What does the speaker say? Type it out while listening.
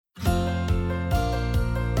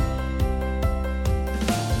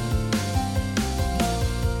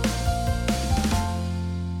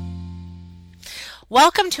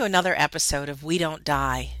Welcome to another episode of We Don't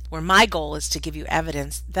Die, where my goal is to give you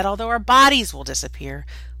evidence that although our bodies will disappear,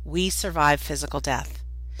 we survive physical death.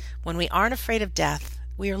 When we aren't afraid of death,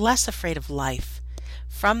 we are less afraid of life.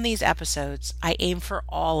 From these episodes, I aim for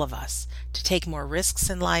all of us to take more risks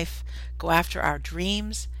in life, go after our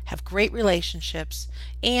dreams, have great relationships,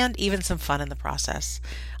 and even some fun in the process.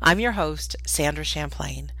 I'm your host, Sandra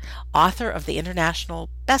Champlain, author of the international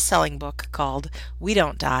best-selling book called We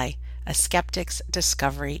Don't Die, A Skeptic's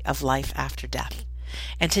Discovery of Life After Death.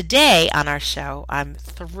 And today on our show, I'm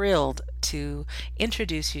thrilled to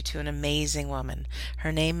introduce you to an amazing woman.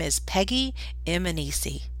 Her name is Peggy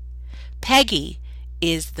Imm-Anesi. Peggy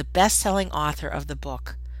is the best-selling author of the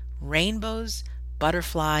book, Rainbows,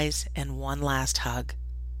 Butterflies, and One Last Hug.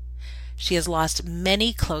 She has lost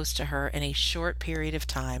many close to her in a short period of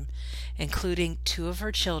time, including 2 of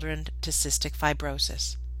her children to cystic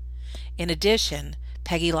fibrosis. In addition,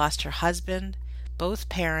 Peggy lost her husband, both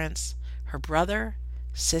parents, her brother,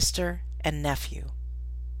 sister, and nephew.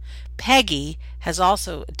 Peggy has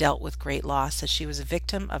also dealt with great loss as she was a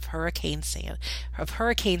victim of Hurricane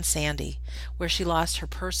Sandy, where she lost her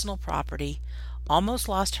personal property, almost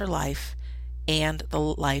lost her life, and the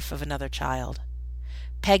life of another child.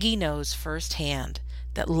 Peggy knows firsthand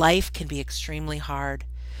that life can be extremely hard,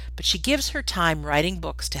 but she gives her time writing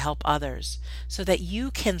books to help others so that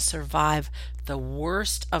you can survive the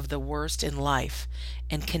worst of the worst in life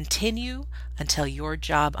and continue until your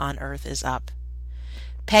job on earth is up.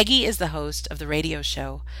 Peggy is the host of the radio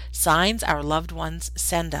show Signs Our Loved Ones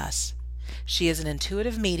Send Us. She is an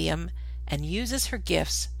intuitive medium and uses her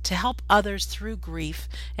gifts to help others through grief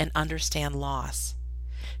and understand loss.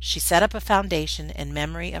 She set up a foundation in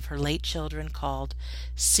memory of her late children called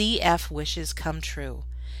CF Wishes Come True,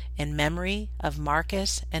 in memory of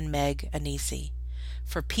Marcus and Meg Anesi,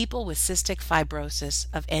 for people with cystic fibrosis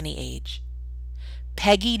of any age.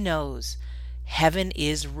 Peggy knows heaven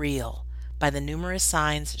is real by the numerous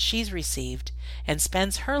signs she's received and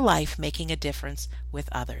spends her life making a difference with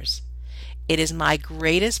others. It is my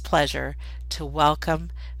greatest pleasure to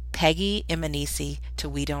welcome Peggy Imm-Anesi to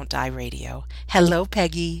We Don't Die Radio. Hello,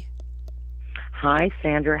 Peggy. Hi,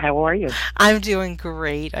 Sandra. How are you? I'm doing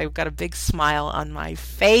great. I've got a big smile on my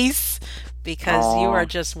face because you are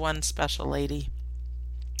just one special lady.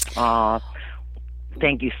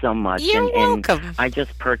 Thank you so much. You're welcome. And I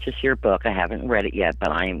just purchased your book. I haven't read it yet, but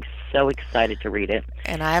I am so excited to read it.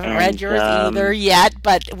 And I haven't read yours either yet,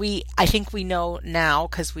 but I think we know now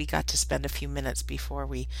because we got to spend a few minutes before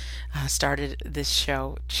we started this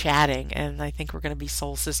show chatting, and I think we're going to be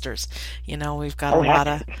soul sisters. You know, we've got a lot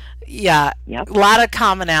of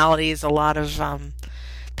commonalities, a lot of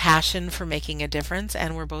passion for making a difference,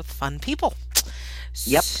 and we're both fun people.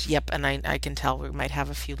 Yep, and I can tell we might have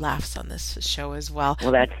a few laughs on this show as well.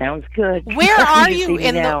 Well, that sounds good. Where are you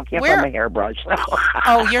in now? the? Where? My hairbrush.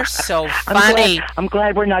 Oh, you're so funny. I'm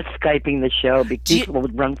glad we're not Skyping the show because people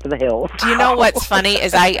would run for the hills. Do you know what's funny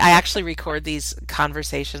is I actually record these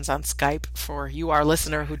conversations on Skype for you, our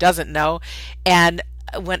listener who doesn't know, and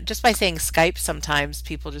just by saying Skype, sometimes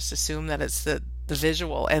people just assume that it's the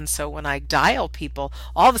visual, and so when I dial people,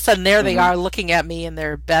 all of a sudden there they are looking at me in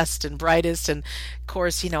their best and brightest, and of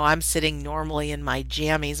course, you know, I'm sitting normally in my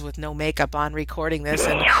jammies with no makeup on recording this,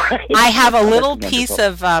 and I have a little piece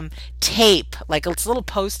of tape, like a little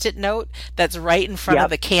post-it note that's right in front of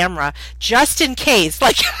the camera, just in case,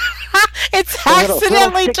 like it's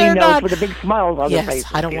accidentally turned on with a big smile on their face.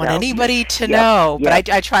 I don't want anybody to know, but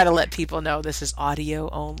I try to let people know this is audio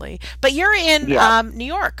only. But you're in New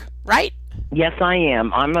York, right? Yes, I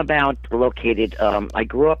am. I'm located, I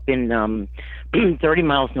grew up in 30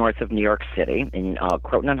 miles north of New York City, in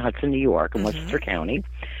Croton-on-Hudson, New York, in Westchester County.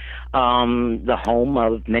 The home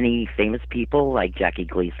of many famous people like Jackie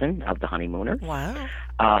Gleason of The Honeymooners.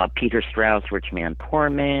 Wow. Peter Strauss, Rich Man, Poor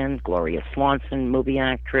Man, Gloria Swanson, movie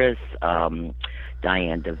actress, Diane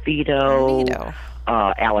DeVito,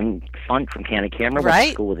 Alan Funt from Can and Camera, went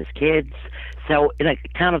to school with his kids. So in a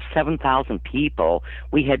town of 7,000 people,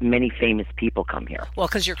 we had many famous people come here. Well,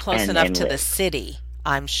 because you're close enough to the city,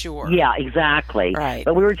 I'm sure. Yeah, exactly. Right.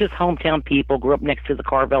 But we were just hometown people, grew up next to the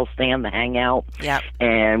Carvel stand, the Hangout. Yep.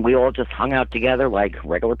 And we all just hung out together like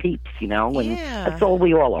regular peeps, you know. And that's all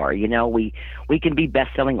we all are, you know. We can be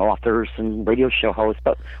best-selling authors and radio show hosts,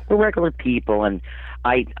 but we're regular people. And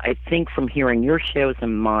I think from hearing your shows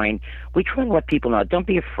and mine, we try to let people know, don't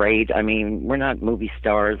be afraid. I mean, we're not movie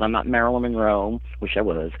stars. I'm not Marilyn Monroe. Wish I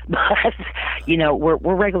was. But, you know,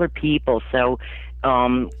 we're regular people. So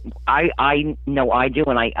I know I do,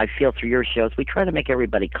 and I feel through your shows, we try to make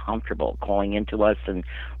everybody comfortable calling into us and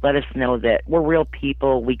let us know that we're real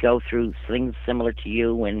people. We go through things similar to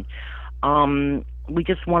you, and we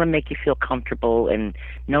just want to make you feel comfortable and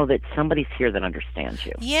know that somebody's here that understands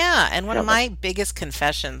you. Yeah, and one So of my biggest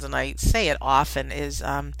confessions, and I say it often, is,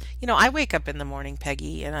 I wake up in the morning,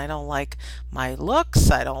 Peggy, and I don't like my looks.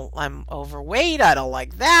 I'm overweight. I don't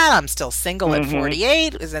like that. I'm still single at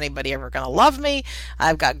 48. Is anybody ever going to love me?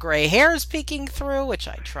 I've got gray hairs peeking through, which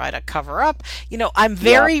I try to cover up. I'm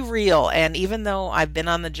very real, and even though I've been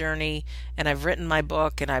on the journey and I've written my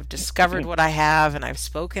book and I've discovered what I have and I've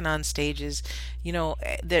spoken on stages,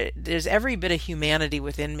 there's every bit of humanity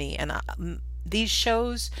within me, and these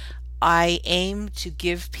shows, I aim to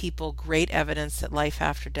give people great evidence that life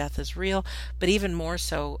after death is real, but even more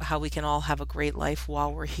so, how we can all have a great life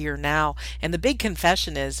while we're here now. And the big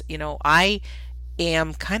confession is, I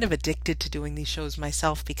am kind of addicted to doing these shows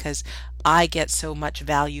myself because I get so much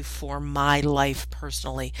value for my life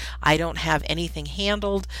personally. I don't have anything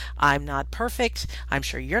handled. I'm not perfect. I'm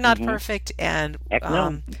sure you're not perfect, and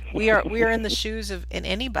we are in the shoes of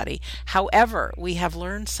anybody. However, we have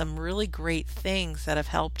learned some really great things that have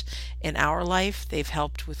helped in our life. They've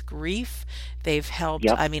helped with grief. They've helped.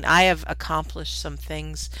 I mean, I have accomplished some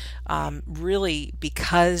things really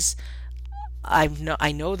because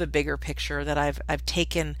I know the bigger picture, that I've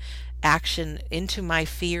taken action into my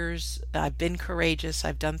fears. I've been courageous.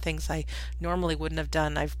 I've done things I normally wouldn't have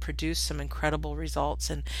done. I've produced some incredible results.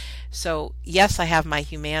 And so, yes, I have my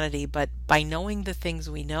humanity, but by knowing the things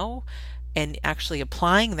we know and actually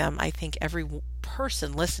applying them, I think every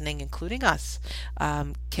person listening, including us,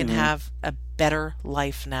 can have a better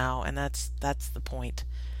life now. And that's the point.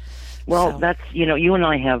 Well, that's, you and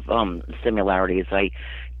I have similarities.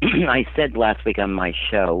 I said last week on my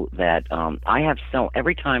show that I have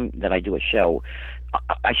every time that I do a show,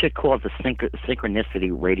 I should call it the Synchronicity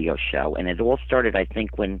Radio Show. And it all started, I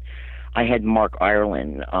think, when I had Mark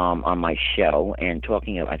Ireland on my show and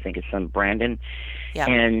talking of, I think, his son Brandon. Yeah.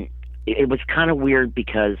 And it was kind of weird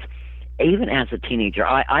because even as a teenager,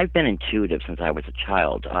 I've been intuitive since I was a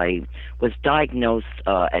child. I was diagnosed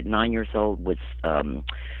at 9 years old with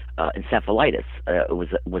encephalitis. It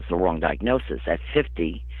was the wrong diagnosis. At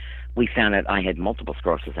 50, we found out I had multiple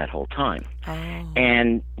sclerosis that whole time. Oh.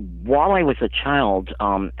 And while I was a child,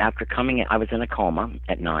 after coming in, I was in a coma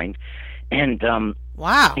at 9, and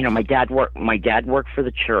wow, my dad worked for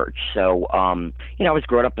the church, so I was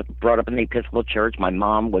brought up in the Episcopal Church. My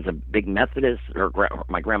mom was a big Methodist.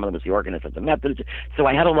 My grandmother was the organist at the Methodist, so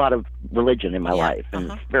I had a lot of religion in my life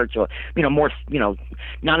and spiritual. More,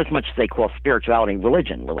 not as much as they call spirituality,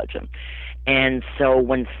 religion. And so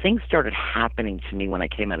when things started happening to me when I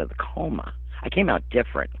came out of the coma, I came out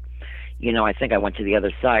different. I think I went to the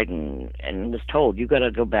other side and was told, you got to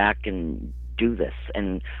go back and do this.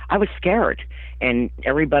 And I was scared. And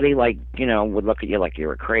everybody, would look at you like you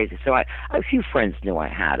were crazy. So a few friends knew I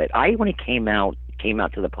had it. When it came out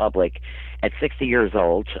to the public at 60 years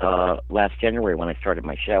old, last January when I started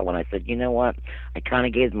my show, when I said, you know what, I kind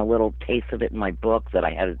of gave them a little taste of it in my book, that I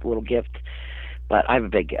had a little gift. But I have a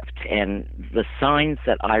big gift, and the signs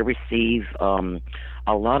that I receive, a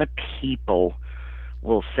lot of people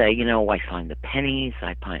will say, I find the pennies,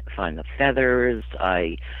 I find the feathers.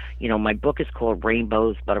 My book is called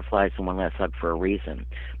Rainbows, Butterflies, and One Last Hug for a reason,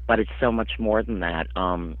 but it's so much more than that.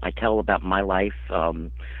 I tell about my life,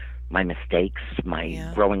 my mistakes,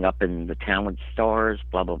 my growing up in the town with stars,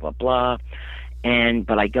 blah blah blah blah,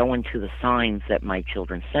 but I go into the signs that my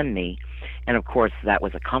children send me. And, of course, that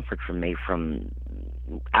was a comfort for me from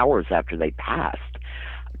hours after they passed,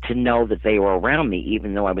 to know that they were around me,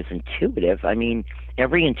 even though I was intuitive. I mean,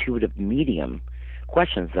 every intuitive medium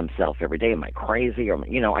questions themselves every day. Am I crazy? Or,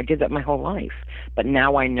 I did that my whole life. But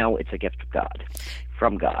now I know it's a gift of God,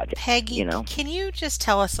 from God. Peggy, can you just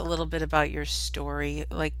tell us a little bit about your story?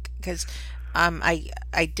 Because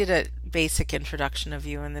I did a basic introduction of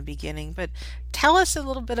you in the beginning, but tell us a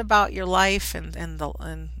little bit about your life and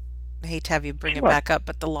I hate to have you bring it back up,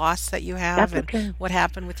 but the loss that you have and what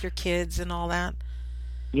happened with your kids and all that.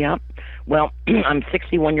 Yeah. Well, I'm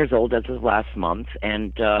 61 years old as of last month,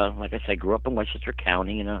 and like I said, grew up in Westchester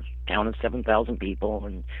County, in a town of 7,000 people,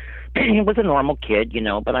 and was a normal kid,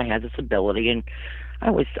 but I had this ability, and I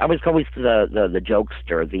was always the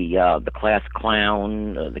jokester, the class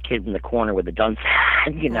clown, the kid in the corner with the dunce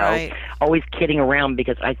hat, right. Always kidding around,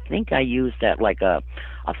 because I think I used that like a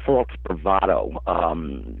false bravado,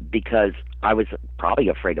 because I was probably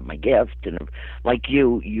afraid of my gift, and like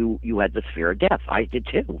you had this fear of death. I did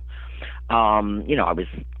too. I was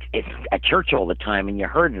at church all the time, and you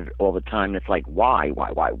heard it all the time. It's like, why?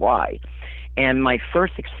 And my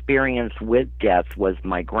first experience with death was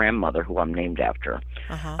my grandmother, who I'm named after.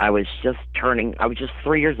 Uh-huh. I was just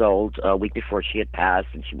 3 years old, a week before she had passed,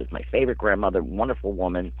 and she was my favorite grandmother, wonderful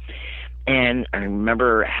woman. And I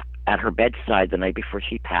remember at her bedside the night before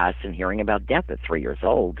she passed and hearing about death at 3 years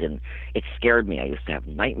old, and it scared me. I used to have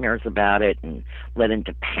nightmares about it and led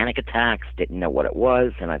into panic attacks, didn't know what it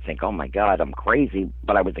was, and I think, oh my God, I'm crazy,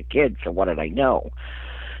 but I was a kid, so what did I know?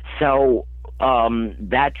 So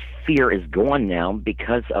that fear is gone now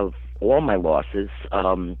because of all my losses,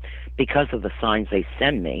 because of the signs they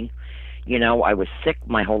send me. You know, I was sick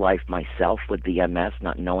my whole life myself with the MS,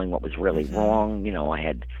 not knowing what was really wrong. You know, I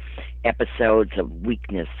had episodes of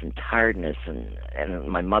weakness and tiredness, and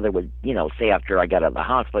my mother would, you know, say after I got out of the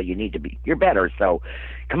hospital, you're better, so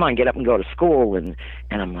come on, get up and go to school. And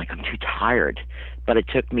I'm like, I'm too tired. But it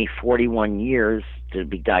took me 41 years to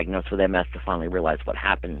be diagnosed with MS to finally realize what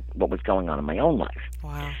happened, what was going on in my own life.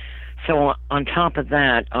 Wow. So on top of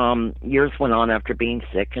that, years went on after being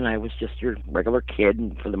sick, and I was just your regular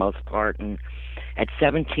kid for the most part. And at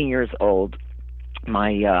 17 years old,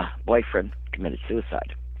 my boyfriend committed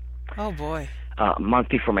suicide. Oh, boy. A month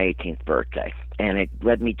before my 18th birthday. And it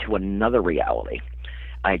led me to another reality.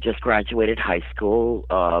 I just graduated high school.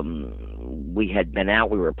 We had been out.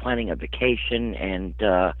 We were planning a vacation, and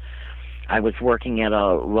I was working at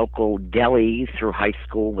a local deli through high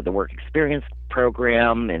school with a work experience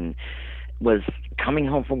program, and was coming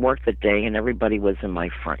home from work that day, and everybody was in my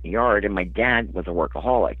front yard, and my dad was a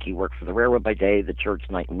workaholic. He worked for the railroad by day, the church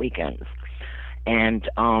night and weekends. And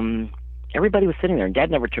everybody was sitting there, and Dad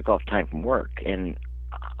never took off time from work. And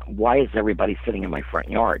why is everybody sitting in my front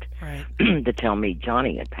yard? Right. To tell me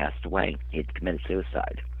Johnny had passed away. He had committed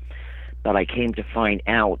suicide. But I came to find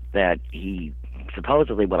out that he,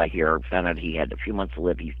 supposedly what I hear, found out he had a few months to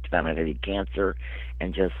live. He found out he had cancer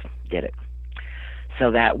and just did it. So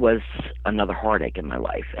that was another heartache in my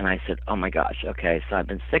life. And I said, oh my gosh, okay, so I've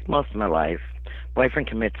been sick most of my life. Boyfriend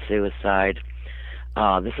commits suicide.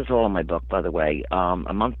 This is all in my book, by the way.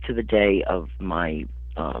 A month to the day of my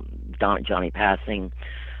Johnny passing,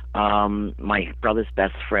 my brother's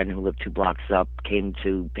best friend, who lived 2 blocks up, came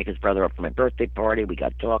to pick his brother up for my birthday party. We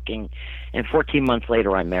got talking, and 14 months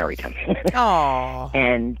later, I married him. Oh.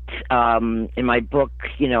 And in my book,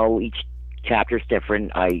 you know, each chapter's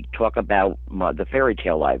different. I talk about the fairy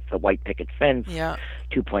tale life, the white picket fence,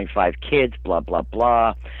 2.5 kids, blah, blah,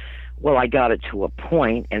 blah. Well, I got it to a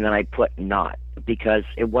point, and then I put not, because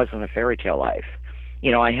it wasn't a fairy tale life.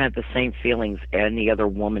 You know, I had the same feelings any other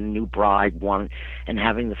woman, new bride, and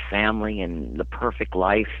having the family and the perfect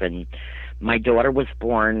life. And my daughter was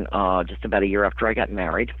born just about a year after I got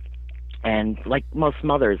married. And like most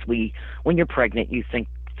mothers, when you're pregnant, you think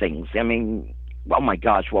things. I mean, oh my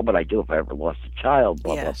gosh, what would I do if I ever lost a child?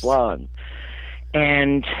 Blah, blah, blah.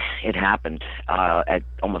 And it happened. At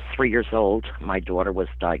almost 3 years old, my daughter was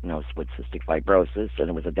diagnosed with cystic fibrosis, and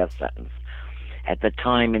it was a death sentence. At the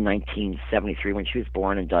time in 1973, when she was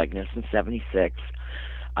born and diagnosed in 76,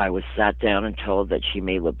 I was sat down and told that she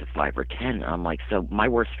may live to 5 or 10. I'm like, so my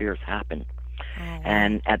worst fears happened. Oh, wow.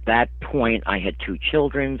 And at that point, I had 2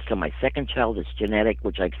 children, so my second child is genetic,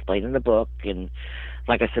 which I explain in the book. And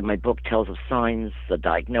like I said, my book tells of signs, the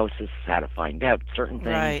diagnosis, how to find out certain things.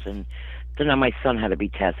 Right. And so now my son had to be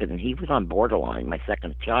tested, and he was on borderline, my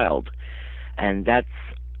second child. And that's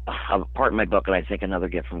a part of my book, and I think another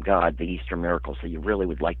gift from God, the Easter miracle, so you really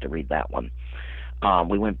would like to read that one.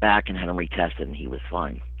 We went back and had him retested, and he was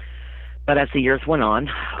fine. But as the years went on,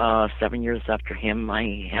 7 years after him,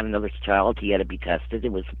 I had another child. He had to be tested.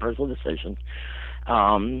 It was a personal decision.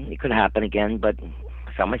 It could happen again, but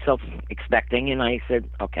I found myself expecting, and I said,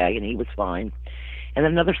 okay, and he was fine. And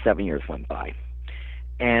then another 7 years went by.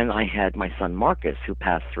 And I had my son Marcus, who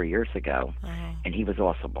passed 3 years ago, and he was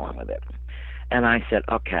also born with it. And I said,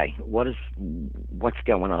 okay, what's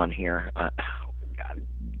going on here?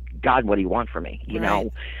 God, what do you want from me? You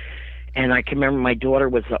know? And I can remember my daughter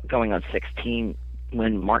was going on 16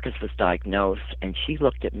 when Marcus was diagnosed, and she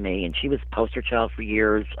looked at me, and she was poster child for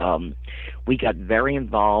years. We got very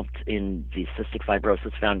involved in the Cystic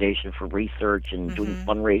Fibrosis Foundation for research and doing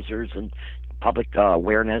fundraisers and public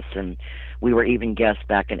awareness, and we were even guests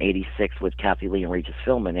back in '86 with Kathy Lee and Regis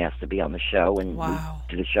Philbin, asked to be on the show, and we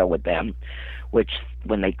did a show with them, which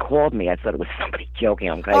when they called me, I thought it was somebody joking.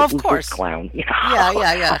 I'm like, of who's course. this clown? You know?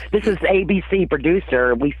 Yeah. This is ABC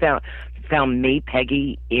producer. We found me,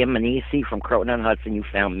 Peggy Imm-Anesi from Croton-on-Hudson. You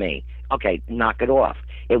found me. Okay, knock it off.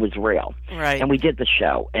 It was real. Right. And we did the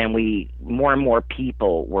show, and more and more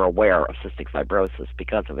people were aware of cystic fibrosis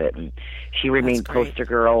because of it. And she remained poster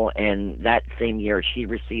girl, and that same year she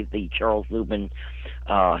received the Charles Lubin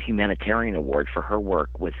Humanitarian Award for her work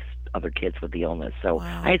with other kids with the illness. So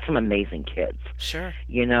I had some amazing kids. Sure.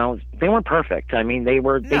 You know, they weren't perfect. I mean, they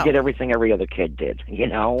did everything every other kid did, you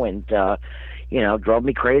know, and drove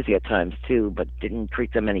me crazy at times too, but didn't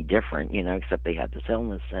treat them any different, except they had this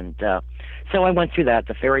illness. And so I went through that.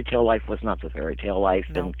 The fairy tale life was not the fairy tale life.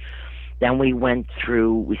 No. And then we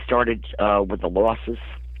started with the losses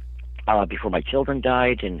before my children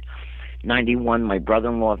died. In 91, my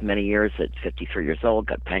brother-in-law of many years, at 53 years old,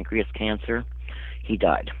 got pancreas cancer. He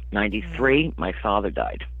died. 93, my father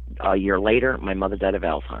died. A year later, my mother died of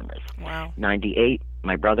Alzheimer's. Wow. 98,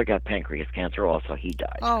 my brother got pancreas cancer also. He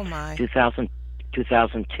died. Oh, my.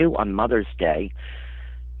 2002, on Mother's Day,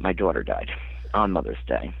 my daughter died on Mother's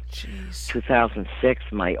Day. Jeez. 2006,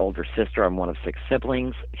 my older sister, I'm one of 6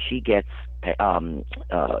 siblings, she gets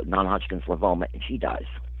non-Hodgkin's lymphoma, and she dies.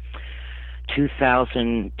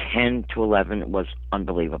 2010 to 11 was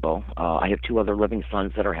unbelievable. I have 2 other living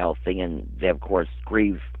sons that are healthy, and they, of course,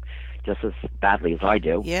 grieve just as badly as I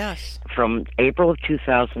do. Yes. From April of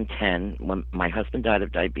 2010, when my husband died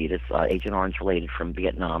of diabetes, Agent Orange related from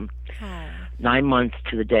Vietnam, 9 months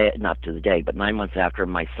to the day, not to the day, but 9 months after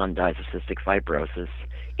my son dies of cystic fibrosis,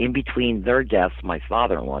 in between their deaths, my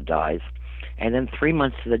father-in-law dies, and then 3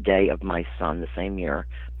 months to the day of my son, the same year,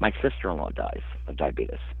 my sister-in-law dies of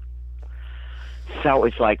diabetes. So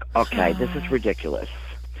it's like, okay, this is ridiculous.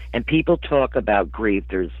 And people talk about grief.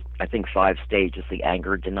 There's, I think, 5 stages, the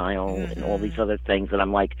anger, denial, and all these other things. And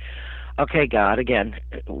I'm like, okay, God, again,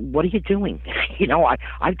 what are you doing?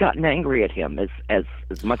 I've gotten angry at him as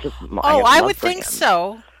much as I would think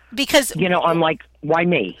so. Because, I'm like, why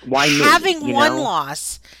me? Why me? Having one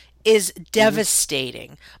loss is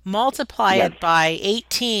devastating. Multiply it by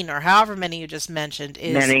 18 or however many you just mentioned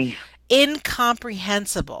is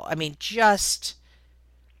incomprehensible. I mean,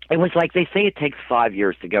 it was like they say it takes 5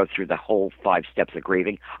 years to go through the whole 5 steps of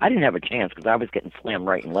grieving. I didn't have a chance because I was getting slammed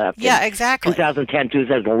right and left. Yeah, exactly. 2010,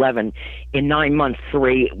 2011, in 9 months,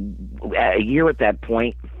 3, a year at that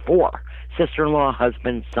point, 4. Sister-in-law,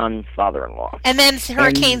 husband, son, father-in-law. And then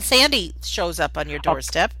Hurricane Sandy shows up on your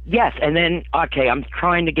doorstep. Yes, and then, I'm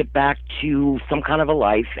trying to get back to some kind of a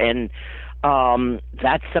life, and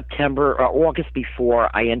that September or August before,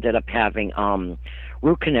 I ended up having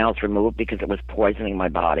root canals removed because it was poisoning my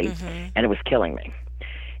body, and it was killing me.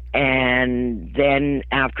 And then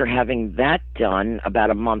after having that done, about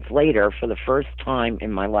a month later, for the first time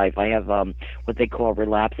in my life, I have what they call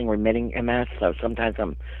relapsing remitting MS. So sometimes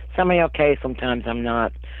I'm semi-okay, sometimes I'm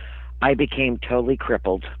not. I became totally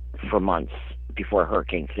crippled for months before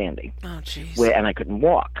Hurricane Sandy. Oh, jeez. And I couldn't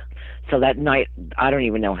walk. So that night, I don't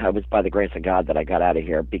even know how it was by the grace of God that I got out of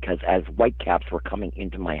here, because as whitecaps were coming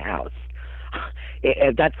into my house,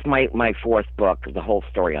 that's my 4th book, the whole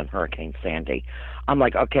story on Hurricane Sandy. I'm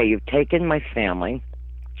like, okay, you've taken my family.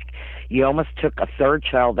 You almost took a 3rd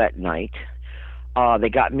child that night. They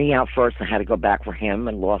got me out first and had to go back for him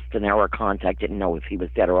and lost an hour of contact, didn't know if he was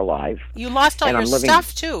dead or alive. You lost all your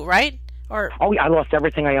stuff too, right? I lost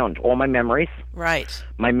everything I owned, all my memories. Right.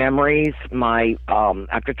 My memories,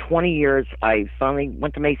 after 20 years, I finally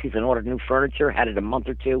went to Macy's and ordered new furniture, had it a month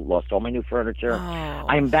or 2, lost all my new furniture. Oh.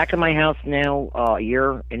 I'm back in my house now, a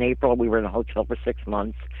year in April. We were in a hotel for 6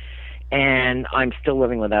 months, and I'm still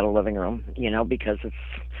living without a living room, because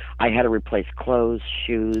I had to replace clothes,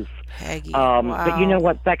 shoes. Peggy, wow. But you know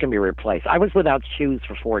what? That can be replaced. I was without shoes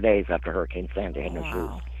for 4 days after Hurricane Sandy. I had no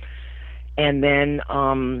shoes. And then,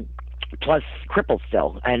 plus crippled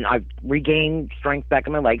still, and I've regained strength back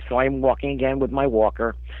in my legs, so I'm walking again with my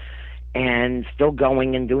walker and still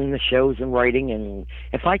going and doing the shows and writing. And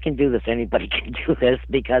if I can do this, anybody can do this,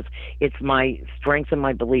 because it's my strength and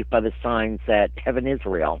my belief by the signs that heaven is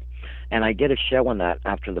real. And I did a show on that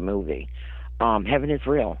after the movie. Heaven is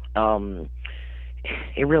real.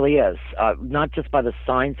 It really is, not just by the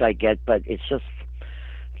signs I get, but it's just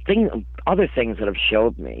other things that have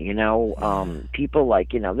showed me, people like,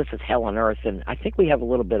 this is hell on earth, and I think we have a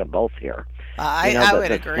little bit of both here. I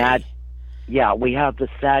would agree. We have the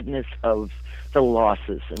sadness of the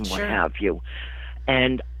losses and what have you.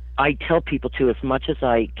 And I tell people, too, as much as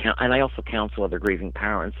I can, and I also counsel other grieving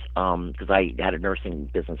parents, because I had a nursing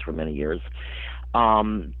business for many years,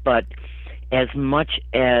 but as much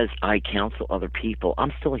as I counsel other people,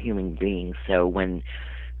 I'm still a human being, so when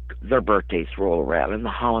their birthdays roll around and the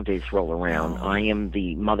holidays roll around, I am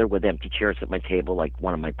the mother with empty chairs at my table, like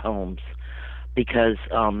one of my poems, because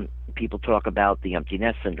people talk about the empty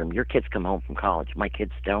nest syndrome. Your kids come home from college. My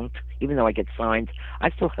kids don't. Even though I get signs, I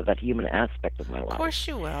still have that human aspect of my life. Of course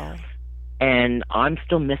you will. And I'm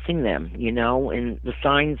still missing them, and the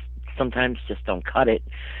signs sometimes just don't cut it.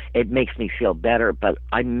 It makes me feel better, but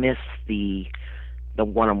I miss the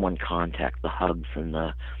one-on-one contact, the hugs, and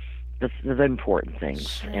the important things.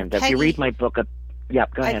 Sure. And Peggy, if you read my book,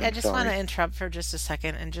 Yep, go ahead. I I'm just want sorry. to interrupt for just a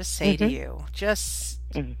second and just say to you, just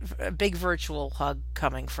a big virtual hug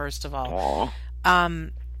coming, first of all. Aw,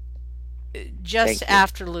 Um, just thank you.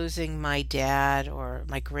 after losing my dad or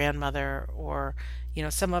my grandmother, or,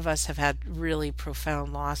 some of us have had really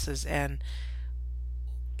profound losses, and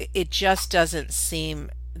it just doesn't seem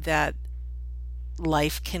that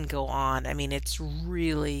life can go on. I mean, it's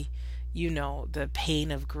really, the pain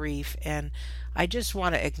of grief. And I just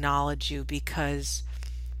want to acknowledge you because,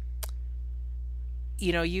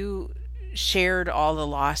 you shared all the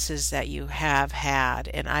losses that you have had.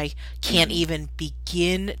 And I can't Hmm. even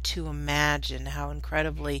begin to imagine how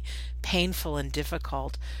incredibly painful and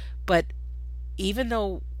difficult. But even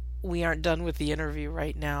though we aren't done with the interview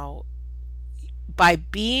right now, by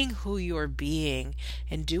being who you're being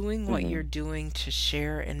and doing what Hmm. you're doing to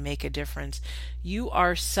share and make a difference, you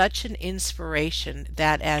are such an inspiration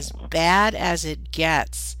that, as bad as it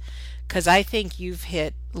gets, because I think you've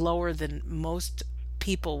hit lower than most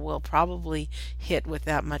people will probably hit with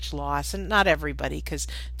that much loss, and not everybody, because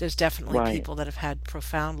there's definitely Right. people that have had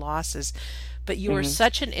profound losses, but you are Hmm.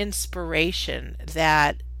 such an inspiration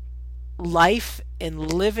that life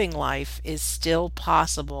and living life is still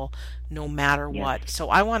possible no matter Yes. what. So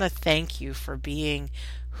I want to thank you for being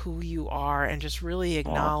who you are and just really Aw.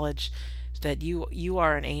 acknowledge that you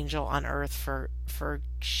are an angel on earth for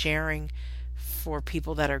sharing, for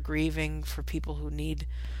people that are grieving, for people who need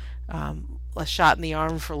a shot in the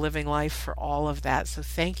arm, for living life, for all of that. So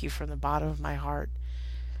thank you from the bottom of my heart.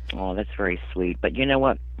 Oh, that's very sweet. But you know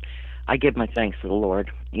what? I give my thanks to the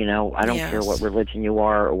Lord. I don't care what Yes. religion you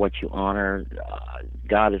are or what you honor.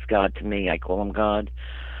 God is God to me. I call him God.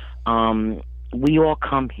 Um, we all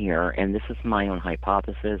come here, and this is my own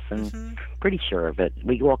hypothesis, and Hmm. pretty sure of it.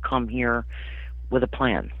 We all come here with a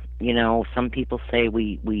plan. Some people say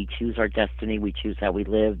we choose our destiny, we choose how we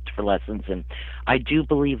live for lessons, and I do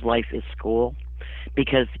believe life is school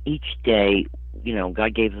because each day,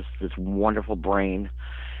 God gave us this wonderful brain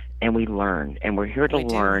and we learn, and we're here to We do.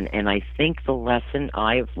 learn. And I think the lesson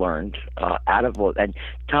I've learned out of all, and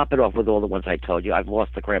top it off with all the ones I told you, I've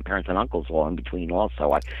lost the grandparents and uncles all in between.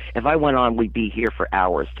 Also, if I went on, we'd be here for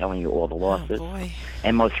hours telling you all the Oh losses. boy.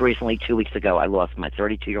 And most recently, 2 weeks ago, I lost my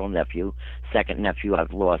 32-year-old nephew. Second nephew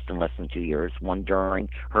I've lost in less than 2 years. One during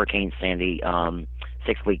Hurricane Sandy,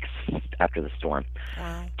 6 weeks after the storm.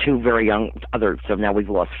 Wow. Two very young others. So now we've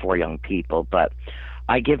lost four young people, but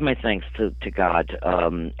I give my thanks to God,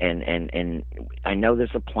 and I know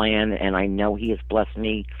there's a plan, and I know He has blessed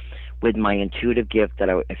me with my intuitive gift that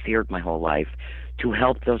I feared my whole life to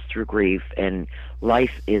help those through grief. And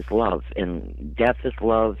life is love, and death is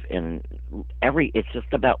love, and it's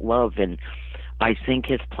just about love. And I think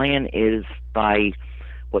His plan is by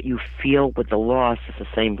what you feel with the loss is the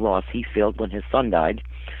same loss He felt when His son died.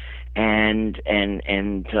 And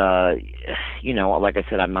like I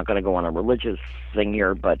said, I'm not going to go on a religious thing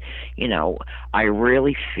here, but I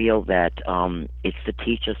really feel that it's to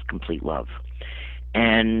teach us complete love.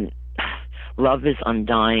 And love is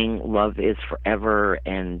undying, love is forever,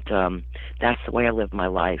 and that's the way I live my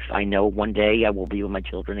life. I know one day I will be with my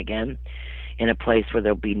children again in a place where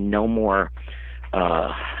there'll be no more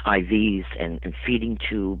IVs and feeding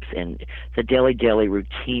tubes, and the daily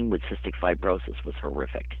routine with cystic fibrosis was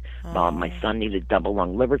horrific. My Oh. son needed double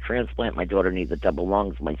lung liver transplant. My daughter needed double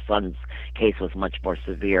lungs. My son's case was much more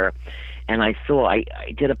severe. And I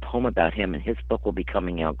did a poem about him, and his book will be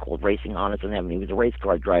coming out called Racing Honors in Heaven. He was a race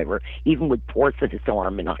car driver, even with ports in his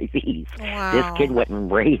arm and IVs. This kid Wow. went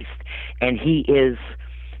and raced, and he is,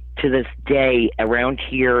 to this day, around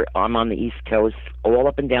here, I'm on the East Coast, all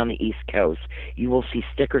up and down the East Coast, you will see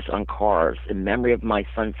stickers on cars in memory of my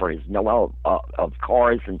son for his Noel of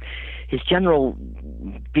cars and his general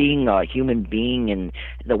being a human being and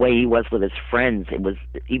the way he was with his friends. It was,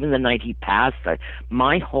 even the night he passed,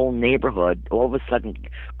 my whole neighborhood, all of a sudden,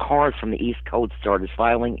 cars from the East Coast started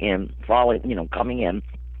coming in.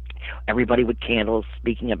 Everybody with candles,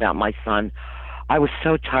 speaking about my son. I was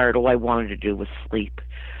so tired. All I wanted to do was sleep.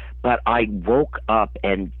 But I woke up,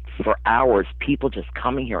 and for hours, people just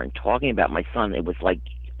coming here and talking about my son. It was like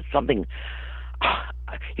something.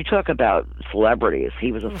 You talk about celebrities.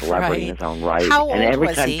 He was a celebrity in Right. his own right. How And old every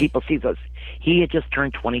was time he? people see those, he had just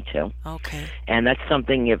turned 22. Okay. And that's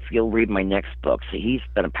something, if you'll read my next book, so he's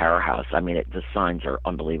been a powerhouse. I mean, the signs are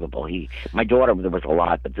unbelievable. My daughter, there was a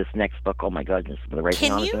lot, but this next book, oh my goodness, The Racing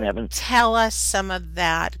Can Honors in you Heaven. tell us some of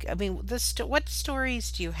that? I mean, what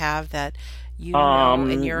stories do you have that you know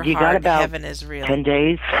in your You got heart about heaven is real? 10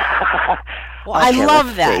 days. Well, I Okay, love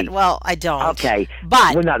let's that. see. Well, I don't. Okay.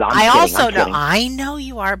 But Well, no, I'm I kidding. also I'm know, kidding. I know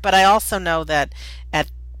you are, but I also know that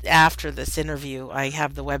at after this interview, I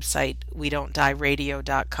have the website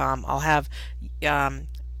WeDon'tDieRadio.com. I'll have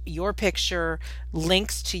your picture,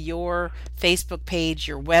 links to your Facebook page,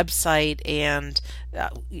 your website, and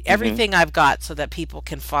everything I've got, so that people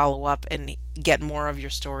can follow up and get more of your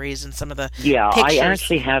stories and some of the pictures. I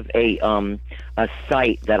actually have a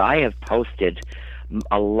site that I have posted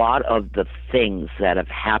a lot of the things that have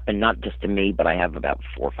happened, not just to me, but I have about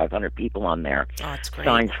 400 or 500 people on there. Oh, that's great.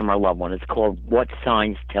 Signs from our loved one. It's called What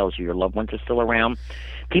Signs Tells You Your Loved Ones Are Still Around.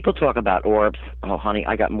 People talk about orbs. Oh, honey,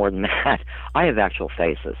 I got more than that. I have actual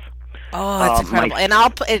faces. Oh, that's incredible. And I'll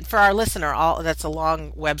put it for our listener. That's a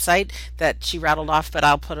long website that she rattled off, but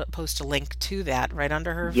I'll post a link to that right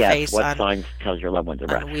under her face. What signs tells your loved ones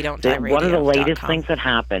around. On WeDon'tDieRadio.com. One of the latest things that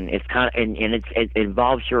happened, it's kind of, and it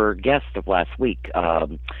involves your guest of last week,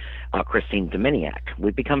 Christine Dominiak.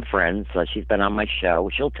 We've become friends. She's been on my show.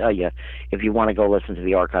 She'll tell you, if you want to go listen to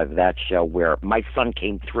the archive of that show, where my son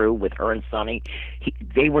came through with her and Sonny.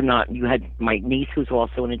 They were not. You had my niece, who's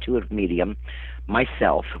also an intuitive medium.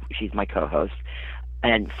 Myself, she's my co-host,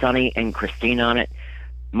 and Sonny and Christine on it.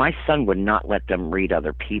 My son would not let them read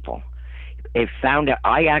other people. It found out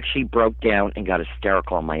I actually broke down and got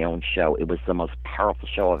hysterical on my own show. It was the most powerful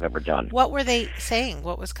show I've ever done. What were they saying?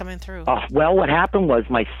 What was coming through? Well, what happened was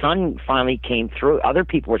my son finally came through. Other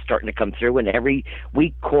people were starting to come through, and every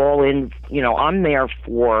week call in. I'm there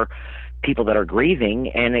for people that are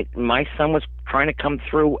grieving, and my son was trying to come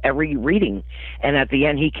through every reading, and at the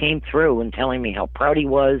end he came through and telling me how proud he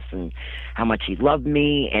was and how much he loved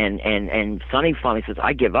me, and Sonny finally says,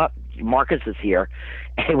 I give up, Marcus is here.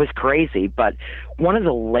 It was crazy. But one of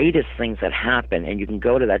the latest things that happened, and you can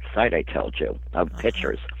go to that site I told you of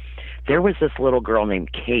pictures, there was this little girl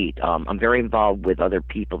named Kate. I'm very involved with other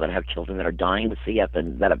people that have children that are dying with CF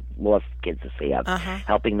and that have lost kids to CF,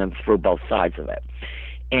 helping them through both sides of it.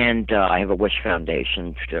 And I have a wish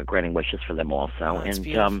foundation granting wishes for them also. Oh, that's and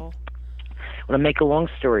beautiful. to make a long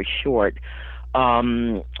story short,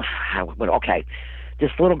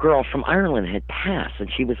 this little girl from Ireland had passed,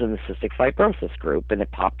 and she was in the Cystic Fibrosis group, and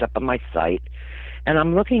it popped up on my site. And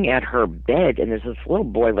I'm looking at her bed, and there's this little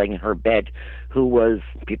boy laying in her bed who was,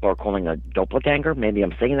 people are calling a doppelganger, maybe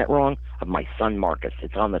I'm saying that wrong, of my son Marcus.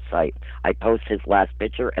 It's on the site. I post his last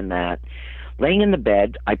picture and that. Laying in the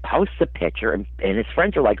bed, I post the picture, and his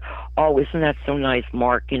friends are like, oh, isn't that so nice?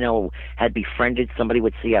 Mark, had befriended somebody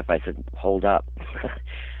with CF. I said, hold up.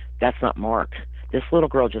 That's not Mark. This little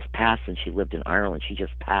girl just passed, and she lived in Ireland. She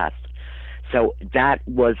just passed. So that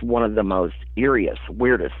was one of the most eeriest,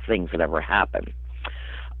 weirdest things that ever happened.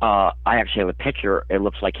 I actually have a picture. It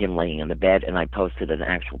looks like him laying in the bed, and I posted an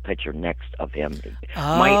actual picture next of him.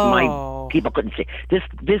 Oh. My people couldn't see this.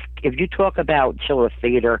 If you talk about chiller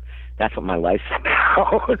theater, that's what my life's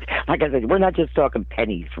about. Like I said, we're not just talking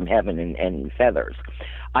pennies from heaven and feathers.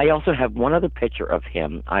 I also have one other picture of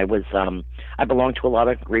him. I belong to a lot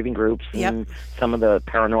of grieving groups and some of the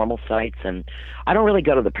paranormal sites, and I don't really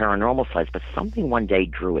go to the paranormal sites, but something one day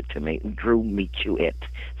drew me to it.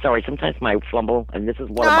 Sorry, sometimes my fumble, and this is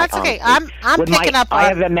one of my... No, that's okay. I'm picking up on... I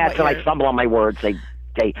have a match and I fumble on my words. I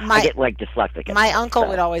get like dyslexic. My uncle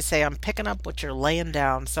would always say, I'm picking up what you're laying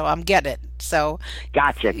down, so I'm getting it. So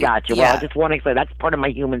Gotcha. Yeah. Well, I just want to say that's part of my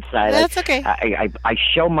human side. That's okay. I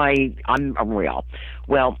show I'm real.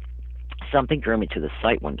 Well, something drew me to the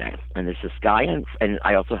site one day, and there's this guy, and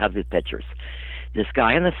I also have these pictures. This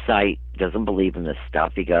guy on the site doesn't believe in this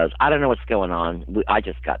stuff. He goes, I don't know what's going on. I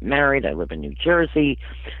just got married. I live in New Jersey.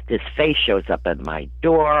 This face shows up at my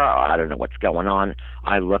door. I don't know what's going on.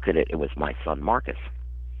 I look at it. It was my son, Marcus.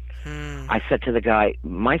 I said to the guy,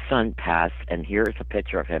 my son passed, and here's a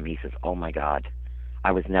picture of him. He says, oh, my God.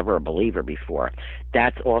 I was never a believer before.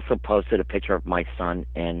 That's also posted a picture of my son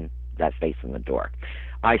and that face in the door.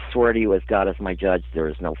 I swear to you, as God is my judge, there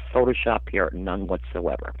is no Photoshop here, none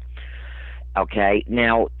whatsoever. Okay,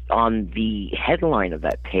 now on the headline of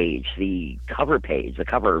that page, the cover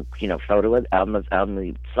photo on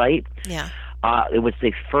the site. Yeah. It was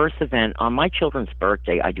the first event on my children's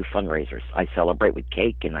birthday. I do fundraisers. I celebrate with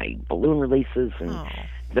cake and balloon releases, and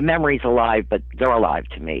the memory's alive, but they're alive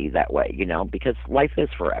to me that way, because life is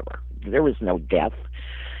forever. There was no death.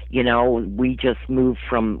 We just moved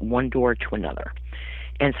from one door to another.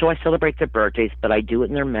 And so I celebrate their birthdays, but I do it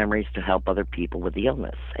in their memories to help other people with the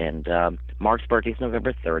illness. And Mark's birthday is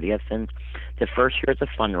November 30th, and the first year as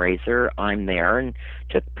a fundraiser, I'm there and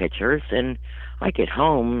took pictures, and I get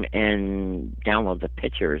home and download the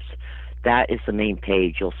pictures. That is the main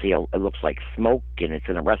page. You'll see it looks like smoke, and it's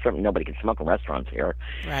in a restaurant. Nobody can smoke in restaurants here.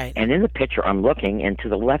 Right. And in the picture, I'm looking, and to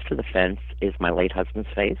the left of the fence is my late husband's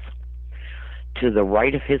face. To the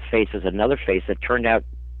right of his face is another face that turned out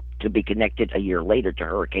to be connected a year later to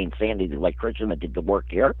Hurricane Sandy, the electrician that did the work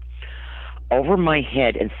here, over my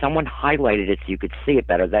head, and someone highlighted it so you could see it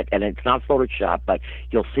better. And it's not Photoshop, but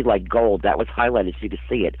you'll see like gold. That was highlighted so you could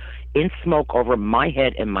see it. In smoke over my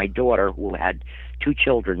head and my daughter, who had 2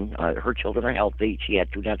 children. Her children are healthy. She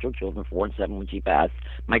had 2 natural children, 4 and 7 when she passed.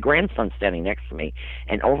 My grandson's standing next to me,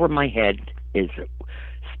 and over my head is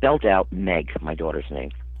spelled out Meg, my daughter's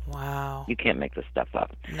name. Wow. You can't make this stuff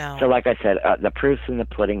up. No. So like I said, the proof's in the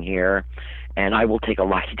pudding here, and I will take a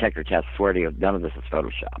lie detector test. Swear to you, none of this is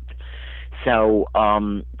Photoshopped. So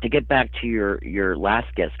to get back to your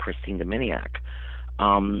last guest, Christine Dominiak,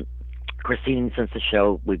 Christine, since the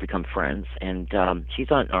show, we've become friends, and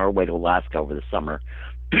she's on our way to Alaska over the summer,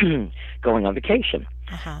 going on vacation.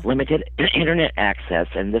 Limited internet access,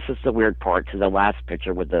 and this is the weird part to the last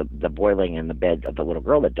picture with the boiling in the bed of the little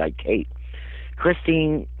girl that died, Kate.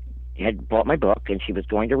 Christine had bought my book, and she was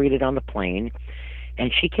going to read it on the plane,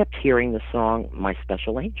 and she kept hearing the song My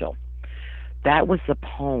Special Angel. That was the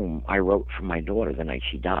poem I wrote for my daughter the night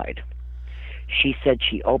she died. She said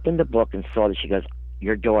she opened the book and saw that. She goes,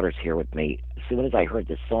 your daughter's here with me. As soon as I heard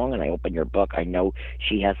this song and I opened your book, I know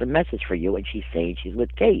she has a message for you, and she's saying she's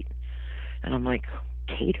with Kate. And I'm like,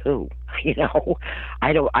 Kate who? You know,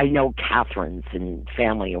 I know Catherine's and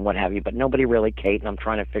family and what have you, but nobody really Kate, and I'm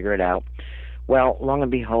trying to figure it out. Well, long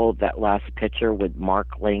and behold, that last picture with Mark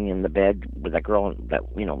laying in the bed with that girl that,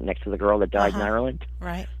 you know, next to the girl that died in Ireland.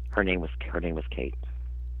 Right. Her name was Kate.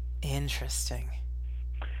 Interesting.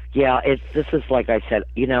 Yeah, this is like I said,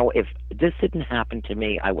 you know, if this didn't happen to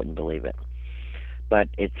me, I wouldn't believe it. But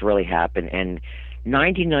it's really happened, and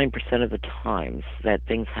 99% of the times that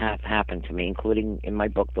things have happened to me, including in my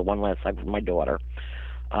book, The One Last Life with my daughter,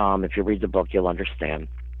 if you read the book, you'll understand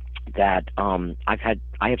that I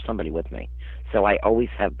have somebody with me. So I always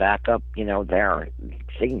have backup, you know, there,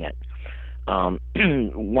 seeing it.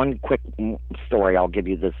 One quick story, I'll give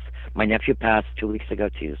you this. My nephew passed 2 weeks ago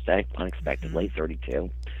Tuesday, unexpectedly, 32.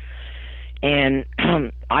 And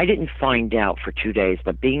I didn't find out for 2 days,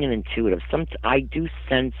 but being an intuitive, I do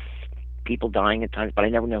sense people dying at times, but I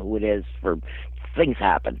never know who it is. For things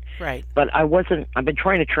happen. Right. But I've been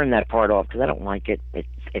trying to turn that part off because I don't like it. It's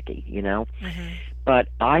icky, you know? But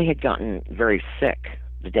I had gotten very sick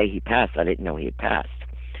the day he passed. I didn't know he had passed.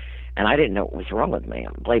 And I didn't know what was wrong with me.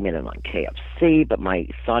 I'm blaming it on KFC, but my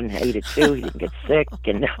son ate it too. He didn't get sick.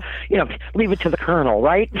 And, you know, leave it to the colonel,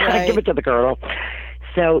 right? Give it to the colonel.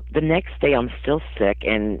 So the next day I'm still sick,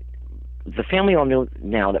 and the family all knew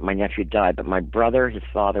now that my nephew died, but my brother, his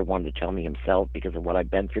father, wanted to tell me himself because of what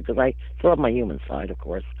I've been through, because I still have my human side, of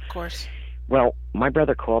course. Of course. Well, my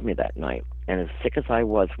brother called me that night, and as sick as I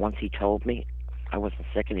was, once he told me, I wasn't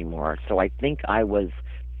sick anymore. So I think I was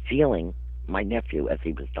feeling my nephew as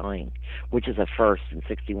he was dying, which is a first in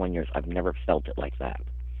 61 years. I've never felt it like that.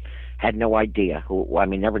 Had no idea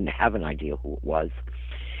never have an idea who it was.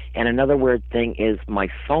 And another weird thing is my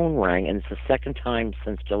phone rang, and it's the second time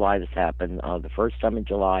since July this happened. The first time in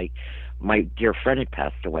July, my dear friend had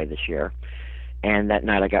passed away this year, and that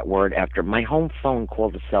night I got word after my home phone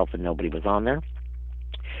called itself and nobody was on there.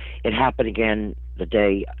 It happened again the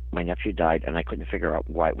day my nephew died, and I couldn't figure out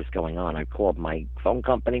why it was going on. I called my phone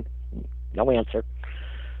company, no answer.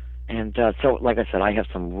 And so, like I said, I have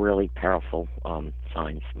some really powerful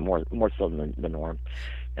signs, more so than the norm,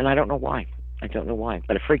 and I don't know why.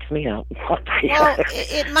 But it freaks me out. Well,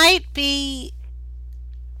 it might be,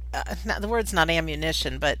 the word's not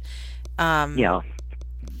ammunition, but yeah.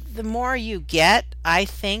 The more you get, I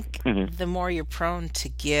think, the more you're prone to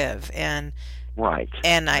give. And right.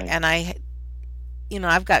 I, you know,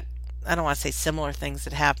 I've got, I don't want to say similar things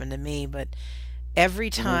that happen to me, but every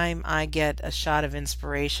time I get a shot of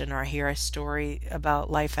inspiration, or I hear a story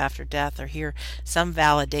about life after death, or hear some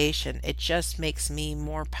validation, it just makes me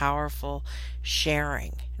more powerful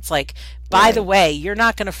sharing. It's like, by the way, you're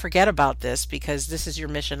not going to forget about this because this is your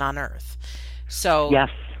mission on Earth. So yes.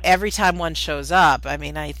 Every time one shows up, I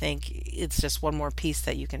mean, I think it's just one more piece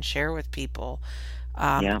that you can share with people.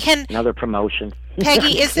 Another promotion.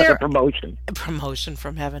 Peggy, is there a promotion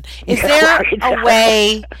from heaven? Is there a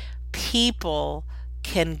way people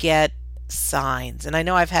can get signs? And I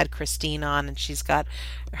know I've had Christine on, and she's got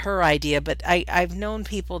her idea, but I've known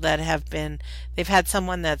people that they've had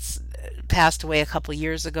someone that's passed away a couple of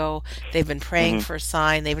years ago. They've been praying for a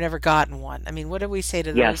sign. They've never gotten one. I mean, what do we say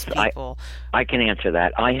to those people? I can answer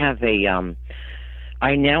that. I have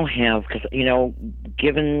I now have, because, you know,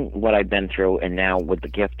 given what I've been through, and now with the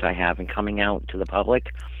gift I have and coming out to the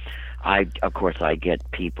public, Of course, I get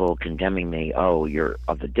people condemning me. Oh, you're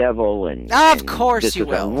of the devil, and of course this you is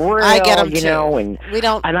will. unreal, I get them you too. know, and we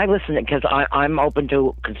don't. And I listen because I'm open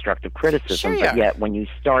to constructive criticism. Sure you but are. yet, when you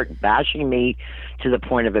start bashing me to the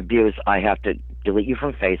point of abuse, I have to delete you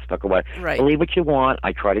from Facebook or what. Right. Believe what you want.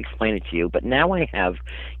 I try to explain it to you. But now I have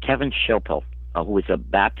Kevin Schopel, who is a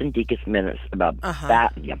Baptist deacon minister.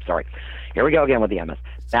 I'm sorry. Here we go again with the MS.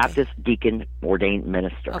 Baptist deacon ordained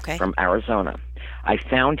minister from Arizona. I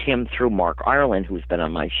found him through Mark Ireland, who's been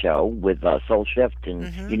on my show with Soul Shift,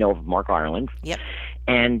 and you know of Mark Ireland. Yep.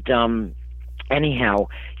 And anyhow,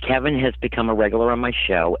 Kevin has become a regular on my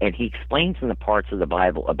show, and he explains in the parts of the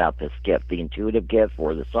Bible about this gift, the intuitive gift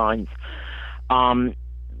or the signs.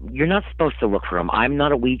 You're not supposed to look for them. I'm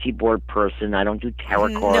not a Ouija board person. I don't do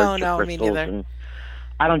tarot cards or crystals. Me neither. And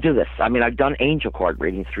I don't do this. I mean, I've done angel card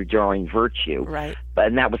readings through Drawing Virtue. Right.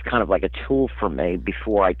 And that was kind of like a tool for me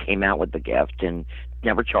before I came out with the gift, and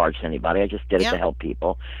never charged anybody. I just did it to help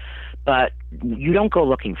people. But you don't go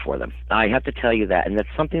looking for them. I have to tell you that. And that's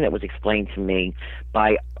something that was explained to me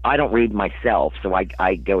by, I don't read myself, so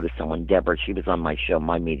I go to someone, Deborah. She was on my show,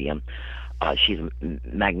 My Medium. She's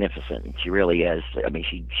magnificent. She really is. I mean,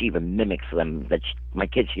 she even mimics them. My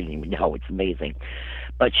kids, she didn't even know. It's amazing.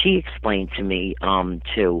 But she explained to me,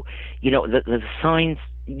 too, you know, the signs,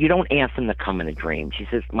 you don't ask them to come in a dream. She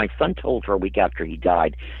says, my son told her a week after he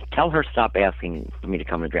died, tell her stop asking for me to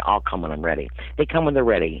come in a dream. I'll come when I'm ready. They come when they're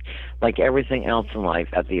ready. Like everything else in life,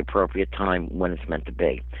 at the appropriate time when it's meant to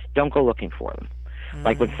be. Don't go looking for them.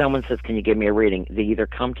 Like when someone says, can you give me a reading? They either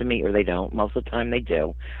come to me or they don't. Most of the time they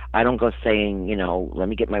do. I don't go saying, you know, let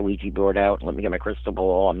me get my Ouija board out, let me get my crystal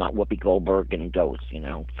ball. I'm not Whoopi Goldberg and dose, you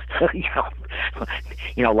know.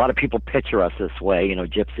 A lot of people picture us this way, you know,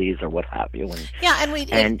 gypsies or what have you.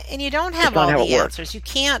 And you don't have all the answers. You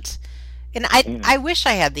can't. And I wish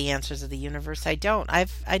I had the answers of the universe. I don't.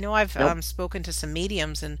 I know I've spoken to some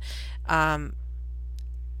mediums, and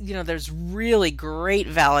there's really great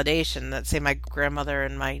validation that, say, my grandmother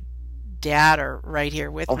and my dad are right here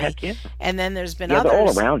with me. Heck yeah. And then there's been others they're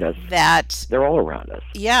all around us. They're all around us.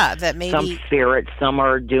 Yeah, that maybe some spirits, some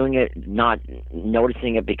are doing it, not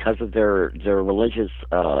noticing it because of their religious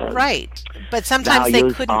right. But sometimes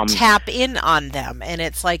values. They couldn't tap in on them, and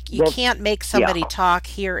it's like you can't make somebody talk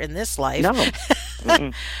here in this life.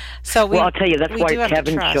 No. So I'll tell you, that's why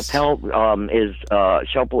Kevin Schopel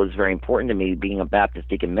is very important to me, being a Baptist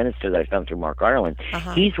deacon minister that I found through Mark Ireland.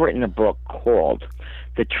 He's written a book called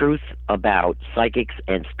The Truth About Psychics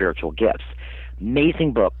and Spiritual Gifts.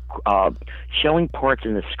 Amazing book, showing parts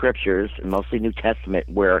in the scriptures, mostly New Testament,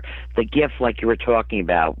 where the gift, like you were talking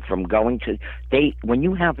about, from going to, when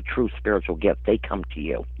you have a true spiritual gift, they come to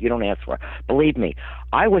you. You don't ask for it. Believe me,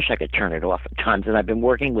 I wish I could turn it off at times, and I've been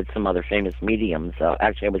working with some other famous mediums.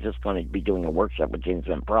 Actually, I was just going to be doing a workshop with James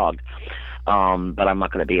Van Prague, but I'm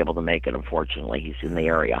not going to be able to make it, unfortunately. He's in the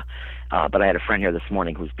area. But I had a friend here this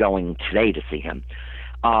morning who's going today to see him.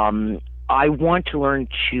 I want to learn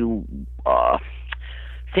to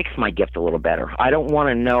fix my gift a little better. I don't want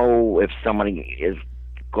to know if somebody is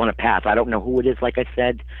going to pass. I don't know who it is, like I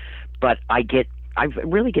said, but I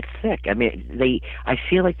really get sick. I mean, I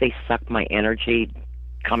feel like they suck my energy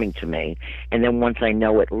coming to me, and then once I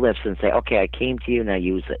know it lifts and say, okay, I came to you, now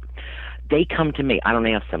use it. They come to me. I don't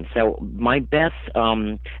ask them. So my best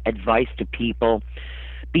advice to people,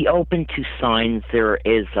 be open to signs. There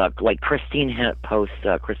is, like Christine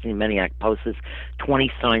Maniac posts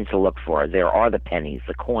 20 signs to look for. There are the pennies,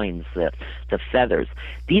 the coins, the feathers.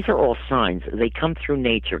 These are all signs. They come through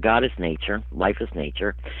nature. God is nature. Life is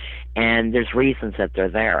nature. And there's reasons that they're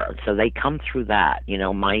there. So they come through that. You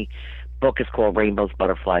know, my book is called Rainbows,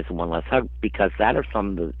 Butterflies, and One Last Hug, because that are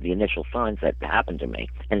some of the initial signs that happened to me.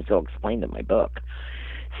 And it's all explained in my book.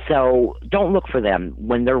 So don't look for them.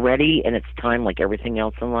 When they're ready and it's time, like everything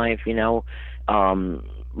else in life, you know,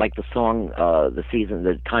 like the song, The Season,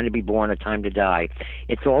 The Time to Be Born, A Time to Die,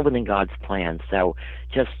 it's all within God's plan. So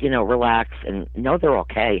just, relax and know they're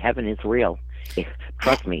okay. Heaven is real.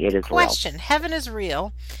 Trust me, it is real. Question, heaven is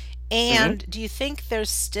real. And do you think there's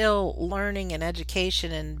still learning and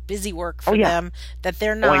education and busy work for them, that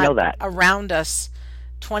they're not around us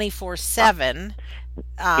 24/7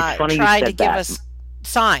 trying to give us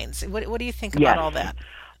signs? What do you think about all that?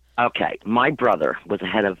 Okay, my brother was the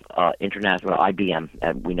head of international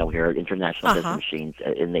IBM, we know here, International Business Machines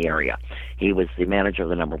in the area. He was the manager of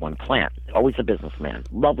the #1 plant. Always a businessman.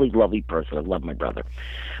 Lovely, lovely person. I love my brother,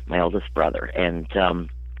 my oldest brother. And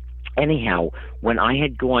anyhow, when I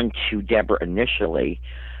had gone to Deborah initially,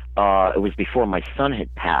 it was before my son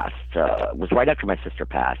had passed. It was right after my sister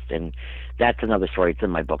passed, and that's another story. It's in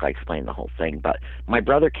my book. I explain the whole thing. But my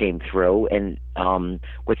brother came through, and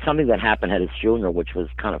with something that happened at his funeral, which was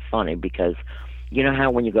kind of funny because you know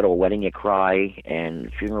how when you go to a wedding you cry,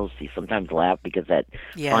 and funerals you sometimes laugh because that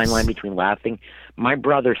fine line between laughing. My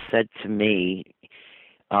brother said to me,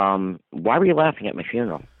 "Why were you laughing at my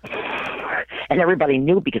funeral?" And everybody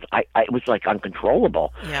knew because I it was like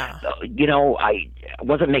uncontrollable. Yeah. You know, I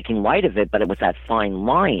wasn't making light of it, but it was that fine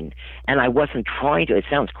line. And I wasn't trying to. It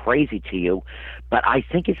sounds crazy to you, but I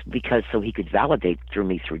think it's because so he could validate through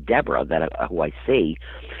me, through Deborah, that who I see,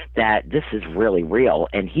 that this is really real.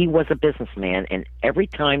 And he was a businessman, and every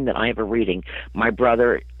time that I have a reading, my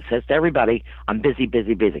brother says to everybody, I'm busy,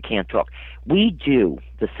 busy, busy, can't talk. We do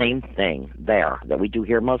the same thing there that we do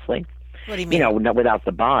here mostly. What do you mean? You know, without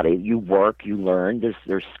the body, you work, you learn.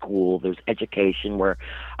 There's school, there's education. Where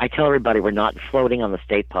I tell everybody we're not floating on the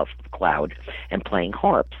Stay Puft Cloud and playing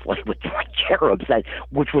harps like with cherubs,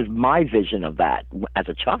 which was my vision of that as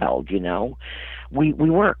a child. You know, we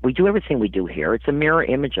work, we do everything we do here. It's a mirror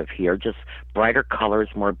image of here, just brighter colors,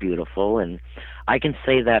 more beautiful. And I can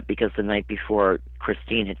say that because the night before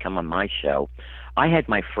Christine had come on my show, I had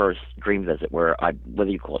my first dream visit where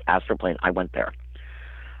whether you call it astral plane, I went there.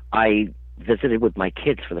 I visited with my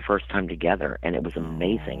kids for the first time together, and it was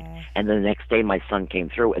amazing. And the next day, my son came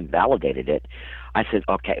through and validated it. I said,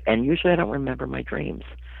 okay. And usually I don't remember my dreams.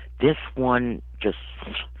 This one just,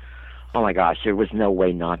 oh my gosh, there was no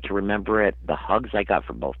way not to remember it. The hugs I got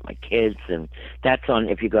from both my kids, and that's on,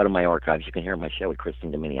 if you go to my archives, you can hear my show with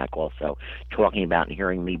Christine Dominiak also talking about and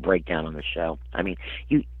hearing me break down on the show. I mean,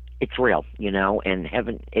 it's real, you know, and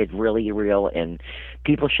heaven, it's really real, and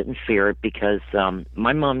people shouldn't fear it because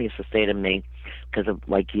my mom used to say to me, because of,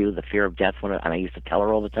 like you, the fear of death, and I used to tell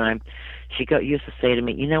her all the time, used to say to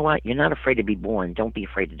me, you know what, you're not afraid to be born, don't be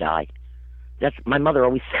afraid to die. That's my mother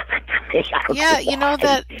always said that to me. Yeah, you know,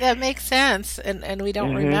 that makes sense, and we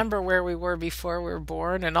don't remember where we were before we were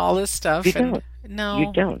born and all this stuff. You don't. No.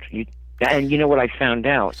 You don't. And you know what I found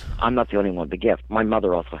out? I'm not the only one with the gift. My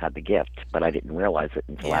mother also had the gift, but I didn't realize it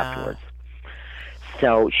until afterwards.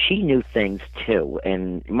 So she knew things too.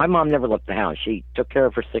 And my mom never left the house. She took care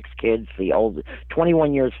of her 6 kids,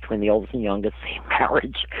 21 years between the oldest and youngest, same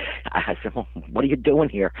marriage. I said, well, what are you doing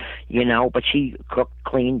here? You know, but she cooked,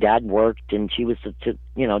 cleaned, Dad worked, and she was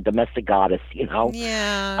a domestic goddess, you know.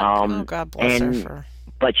 Yeah. Oh, God bless her.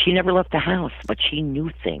 But she never left the house, but she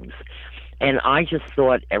knew things. And I just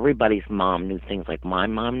thought everybody's mom knew things like my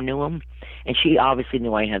mom knew them. And she obviously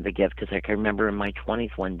knew I had the gift because I can remember in my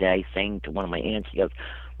 20s one day saying to one of my aunts, she goes,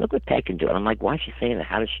 look what Peg can do. And I'm like, why is she saying that?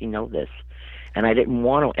 How does she know this? And I didn't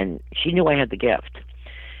want to. And she knew I had the gift.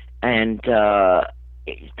 And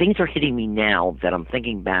things are hitting me now that I'm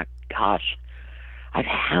thinking back, gosh, I've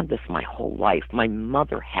had this my whole life. My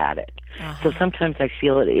mother had it. So sometimes I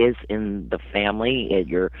feel it is in the family.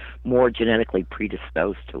 You're more genetically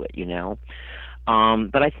predisposed to it, you know.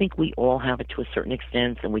 But I think we all have it to a certain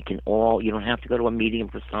extent, and we can all, you don't have to go to a medium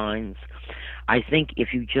for signs. I think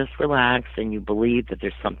if you just relax and you believe that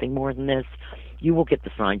there's something more than this, you will get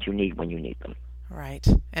the signs you need when you need them. Right.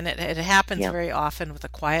 And it happens very often with a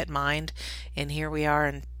quiet mind, and here we are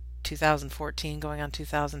in 2014 going on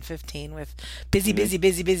 2015 with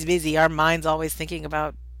busy. Our mind's always thinking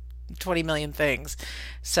about 20 million things.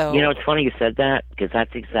 So you know, it's funny you said that because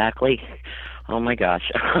that's exactly, oh my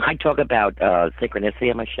gosh, I talk about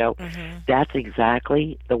synchronicity on my show. That's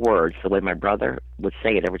exactly the words, the way my brother would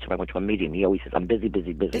say it every time I went to a meeting. He always says, I'm busy.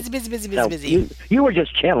 Busy. You were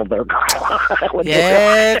just channeled there, girl.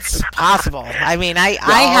 It's possible. I mean, I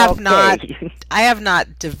have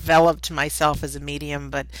not developed myself as a medium,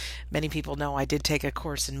 but many people know I did take a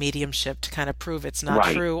course in mediumship to kind of prove it's not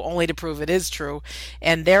true, only to prove it is true.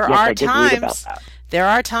 And there are times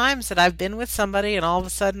that I've been with somebody and all of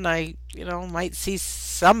a sudden I, might see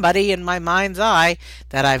somebody in my mind's eye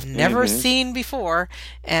that I've never seen before.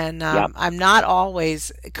 And I'm not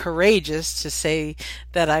always courageous to say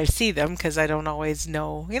that I see them because I don't always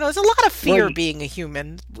know. There's a lot of fear being a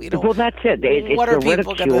human. Well, that's it. What are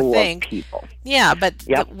people going to think? People. Yeah, but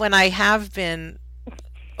when I have been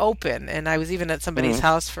open, and I was even at somebody's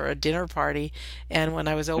house for a dinner party, and when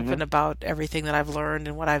I was open about everything that I've learned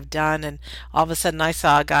and what I've done, and all of a sudden I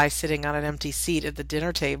saw a guy sitting on an empty seat at the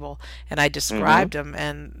dinner table, and I described him,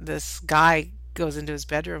 and this guy goes into his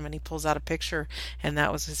bedroom and he pulls out a picture, and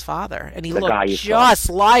that was his father, and he looked just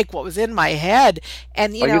like what was in my head.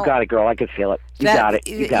 And you got it, girl. I could feel it. You got it.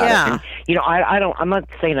 And, I'm not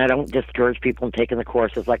saying I don't discourage people in taking the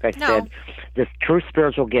courses. Like I said, this true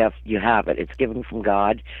spiritual gift, you have it. It's given from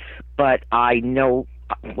God. But I know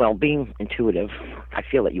well, being intuitive, I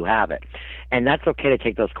feel that you have it. And that's okay to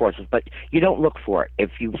take those courses, but you don't look for it.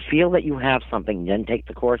 If you feel that you have something, then take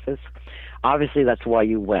the courses. Obviously, that's why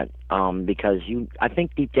you went, because I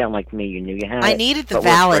think deep down like me, you knew you had it. I needed the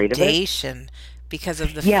validation because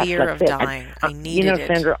of the fear of dying. I needed it.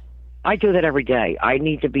 Sandra, I do that every day. I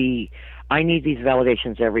need these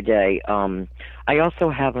validations every day. I also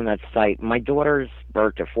have on that site, my daughter's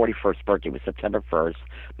birthday, 41st birthday was September 1st.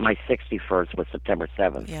 My 61st was September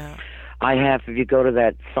 7th. Yeah. I have, if you go to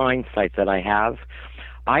that sign site that I have,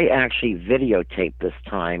 I actually videotaped this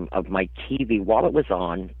time of my TV while it was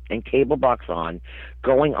on and cable box on,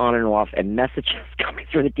 going on and off, and messages coming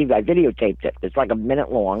through the TV. I videotaped it. It's like a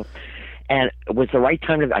minute long. And it was the right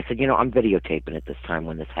time to, I said, I'm videotaping it this time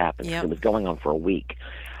when this happened. Yep. It was going on for a week.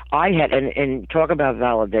 I had, and talk about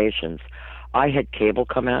validations, I had cable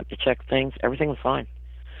come out to check things. Everything was fine.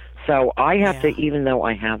 So I have to, even though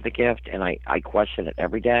I have the gift, and I question it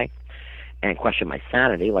every day, and question my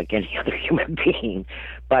sanity like any other human being,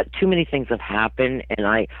 but too many things have happened, and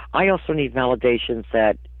I also need validations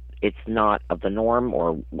that it's not of the norm,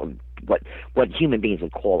 or what human beings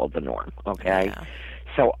would call of the norm, okay? Yeah.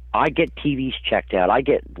 So I get TVs checked out, I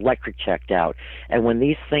get electric checked out, and when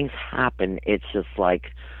these things happen, it's just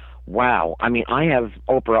like, wow. I mean, I have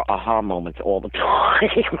Oprah aha moments all the time,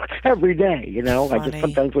 every day, Funny. I just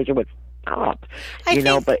sometimes wish it would stop,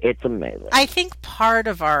 but it's amazing. I think part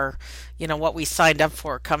of our, what we signed up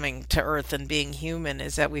for coming to Earth and being human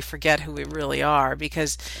is that we forget who we really are,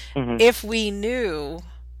 because if we knew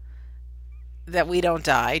that we don't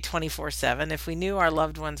die 24/7, if we knew our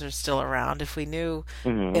loved ones are still around, if we knew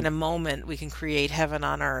in a moment we can create heaven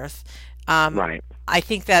on earth, right. I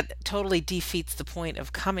think that totally defeats the point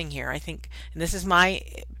of coming here. I think, and this is my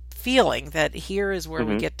feeling, that here is where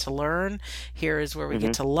we get to learn, here is where we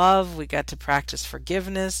get to love, we get to practice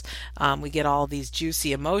forgiveness, we get all these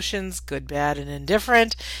juicy emotions, good, bad, and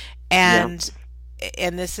indifferent, and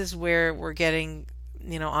this is where we're getting,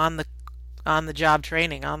 on the job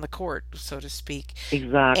training, on the court, so to speak.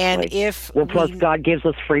 Exactly. And if plus God gives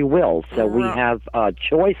us free will, so we have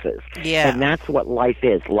choices. Yeah. And that's what life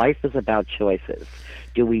is. Life is about choices.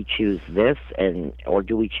 Do we choose this, or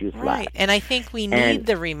do we choose that? Right. And I think we need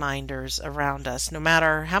the reminders around us, no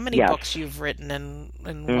matter how many books you've written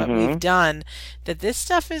and what we've done, that this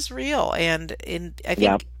stuff is real. And I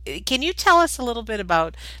think, can you tell us a little bit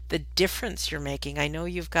about the difference you're making? I know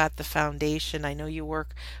you've got the foundation. I know you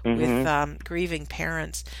work with grieving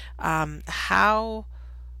parents. How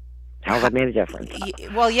has that made a difference?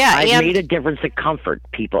 Well, yeah. I've made a difference to comfort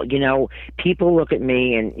people. People look at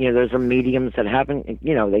me, and, there's mediums that haven't,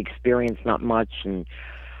 they experience not much, and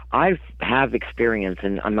I have experience,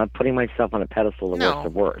 and I'm not putting myself on a pedestal, the worst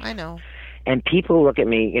of worst. I know. And people look at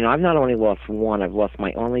me, I've not only lost one, I've lost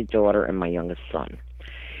my only daughter and my youngest son.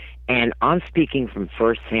 And I'm speaking from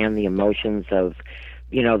firsthand the emotions of,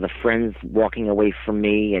 the friends walking away from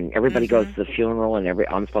me, and everybody goes to the funeral, and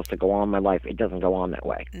I'm supposed to go on my life. It doesn't go on that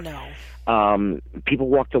way. No. People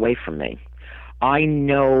walked away from me. I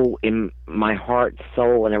know in my heart,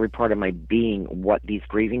 soul, and every part of my being what these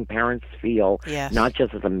grieving parents feel, not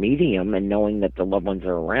just as a medium and knowing that the loved ones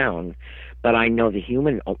are around, but I know the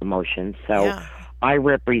human emotions. So I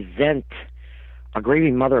represent a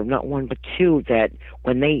grieving mother of not one but two, that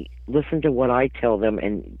when they listen to what I tell them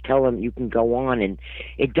and tell them you can go on, and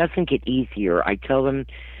it doesn't get easier. I tell them,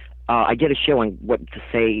 I did a show on what to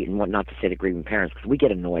say and what not to say to grieving parents, because we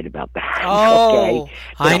get annoyed about that. Oh, okay?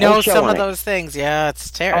 I know some of those things. Yeah,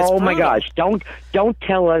 it's terrible. Oh my gosh! Don't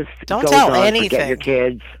tell us. Don't tell anything. Forget your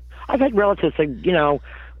kids. I've had relatives say,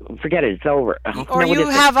 forget it, it's over. Or you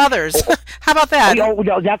have others. How about that? Oh,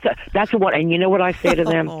 no, that's one. And you know what I say to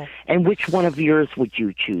them? And which one of yours would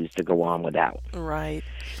you choose to go on without? Right.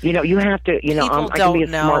 You have to, I can be a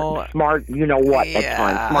smart, at times. Smart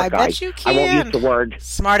guy. I bet you can. I won't use the word.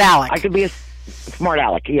 Smart aleck. I could be a smart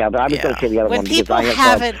aleck, but I was going to say the other one,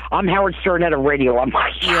 because I'm Howard Stern at a radio on my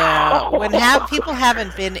show. Yeah, when people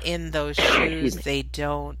haven't been in those shoes, they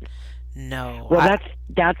don't know. Well,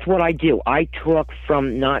 that's what I do. I talk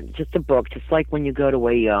from not just a book, just like when you go to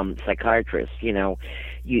a psychiatrist, they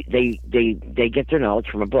get their knowledge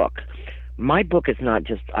from a book. My book is not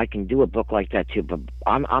just, I can do a book like that too, but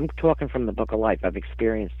I'm talking from the book of life. I've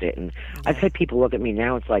experienced it, and I've had people look at me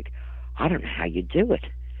now, it's like, I don't know how you do it.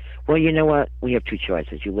 Well, you know what? We have two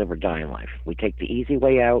choices. You live or die in life. We take the easy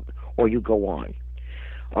way out, or you go on.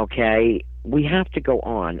 Okay? We have to go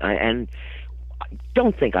on. And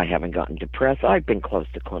don't think I haven't gotten depressed. I've been close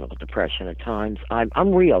to clinical depression at times.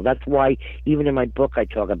 I'm real. That's why even in my book I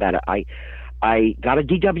talk about it. I got a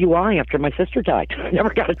DWI after my sister died. I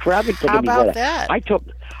never got a traffic ticket. How about before that?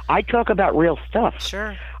 I talk about real stuff.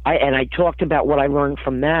 Sure. I talked about what I learned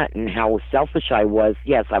from that and how selfish I was.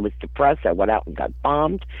 Yes, I was depressed. I went out and got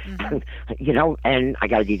bombed, you know, and I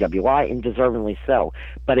got a DWI, and deservingly so.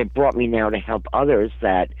 But it brought me now to help others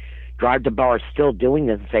that drive to bars still doing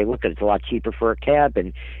this and say, look, it's a lot cheaper for a cab,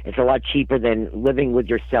 and it's a lot cheaper than living with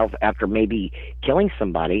yourself after maybe killing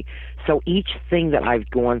somebody. So each thing that I've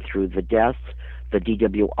gone through, the deaths, the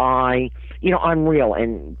DWI, you know, I'm real,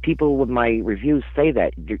 and people with my reviews say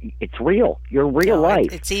that it's real. You're real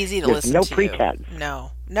life. It's easy to There's listen no to. pretense. No.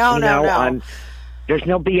 There's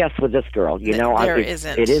no BS with this girl. You know, there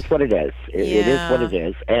isn't. It is what it is. It is what it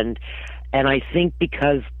is, and I think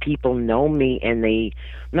because people know me and I'm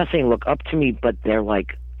not saying look up to me, but they're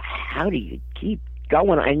like, how do you keep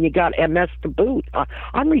going? And you got MS to boot.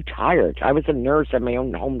 I'm retired. I was a nurse at my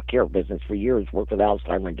own home care business for years, worked with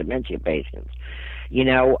Alzheimer's and dementia patients. You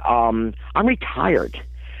know, I'm retired,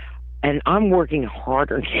 and I'm working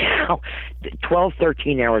harder now, 12,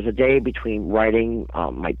 13 hours a day between writing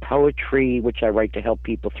my poetry, which I write to help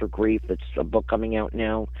people through grief. It's a book coming out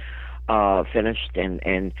now, finished,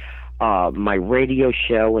 and my radio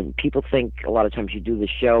show. And people think a lot of times you do the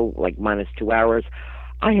show like minus 2 hours.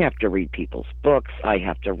 I have to read people's books. I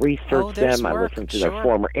have to research them. I listen to their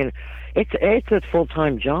former. And it's a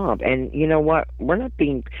full-time job. And you know what? We're not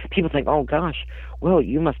being. People think, oh gosh, well,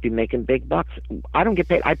 you must be making big bucks. I don't get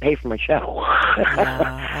paid. I pay for my show.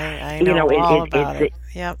 Yeah, I know all about it.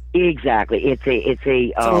 Yep. Exactly. It's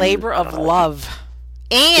a labor of love.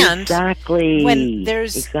 And exactly. when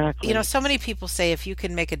there's, you know, so many people say if you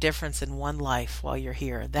can make a difference in one life while you're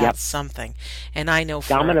here, that's something. And I know for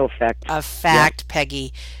domino effect. A fact,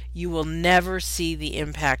 Peggy, you will never see the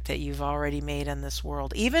impact that you've already made in this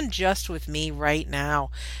world. Even just with me right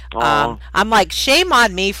now, I'm like, shame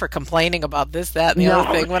on me for complaining about this, that, and the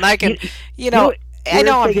other thing when I can, you know. I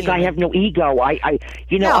know I have no ego.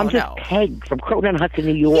 I'm just Peg from Croton Hudson,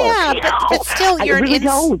 New York. Yeah, but still,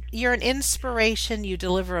 you're an inspiration. You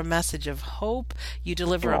deliver a message of hope. You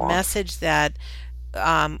deliver a message that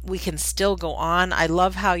we can still go on. I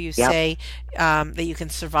love how you say that you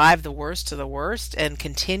can survive the worst of the worst and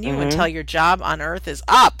continue until your job on earth is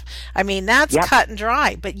up. I mean, that's cut and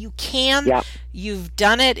dry, but you can. You've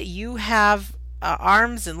done it. You have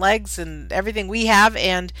arms and legs and everything we have,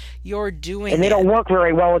 and you're doing it. And they don't work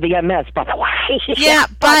very well with the MS, by the way. Yeah,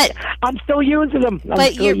 but I'm still using them.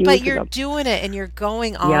 But you're doing it, and you're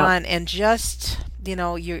going on, and just, you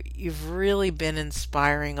know, you've really been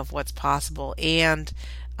inspiring of what's possible, and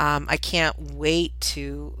I can't wait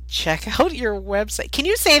to check out your website. Can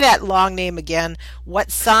you say that long name again? What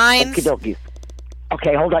Signs? Okey-dokey.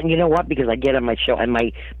 Okay, hold on. You know what? Because I get on my show, and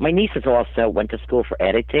my nieces also went to school for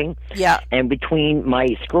editing. Yeah. And between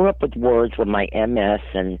my screw up with words with my MS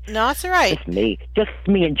and no, it's all right. Just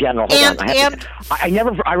me in general. Hold on. I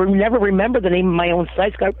never remember the name of my own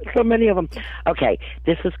sites. Got so many of them. Okay,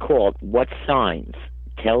 this is called "What Signs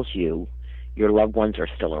Tells You Your Loved Ones Are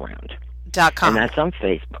Still Around." .com. And that's on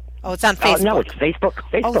Facebook. Oh, it's on Facebook. No, it's Facebook.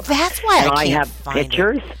 Oh, that's why I can't find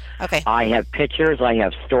pictures. It. Okay. I have pictures. I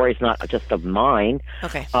have stories, not just of mine.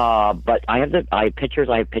 Okay. But I have pictures.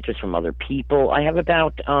 I have pictures from other people. I have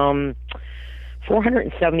about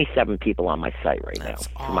 477 people on my site right now.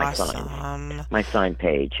 Awesome. My signs. My sign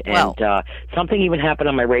page. And something even happened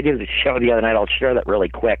on my radio show the other night. I'll share that really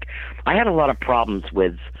quick. I had a lot of problems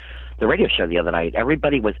with the radio show the other night.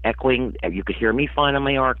 Everybody was echoing. You could hear me fine on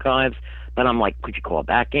my archives. But I'm like, could you call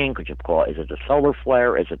back in? Could you call? Is it the solar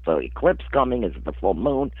flare? Is it the eclipse coming? Is it the full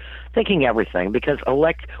moon? Thinking everything, because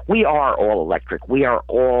we are all electric. We are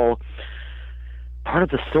all part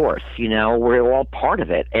of the source, you know. We're all part of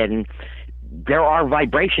it. And there are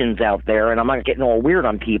vibrations out there, and I'm not getting all weird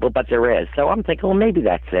on people, but there is. So I'm thinking, well, maybe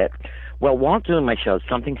that's it. Well, while doing my show,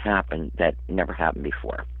 something happened that never happened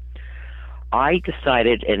before. I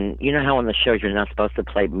decided, and you know how on the shows you're not supposed to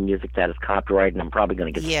play music that is copyrighted, and I'm probably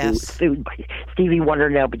going to get sued by Stevie Wonder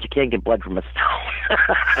now, but you can't get blood from a stone.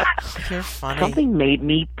 You're funny. Something made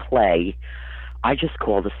me play. I just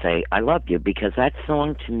called to say I love you, because that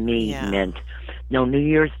song to me meant no New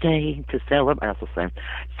Year's Day to celebrate.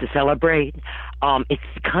 It's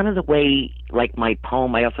kind of the way, like my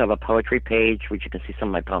poem. I also have a poetry page, which you can see some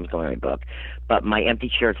of my poems going in my book. But my empty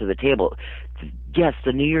chairs at the table. Yes,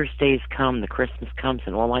 the New Year's Days come, the Christmas comes,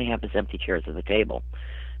 and all I have is empty chairs at the table.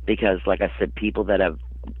 Because, like I said, people that have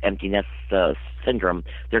empty nest syndrome,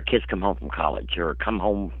 their kids come home from college or come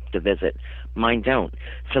home to visit. Mine don't.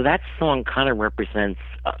 So that song kind of represents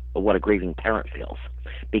what a grieving parent feels,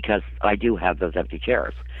 because I do have those empty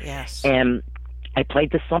chairs. Yes. And I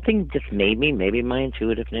played this, something just made me, maybe my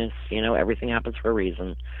intuitiveness, everything happens for a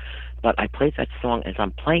reason. But I played that song. As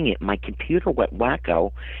I'm playing it, my computer went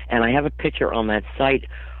wacko, and I have a picture on that site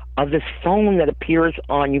of this phone that appears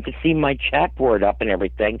on, you can see my chat board up and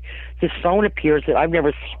everything. This phone appears that I've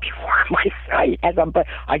never seen before on my site.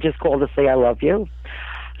 I just called to say I love you.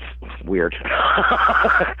 Weird.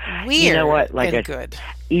 Weird. You know what? Like, good.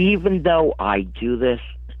 Even though I do this,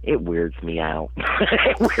 it weirds me out.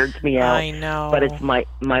 It weirds me out. I know. But it's my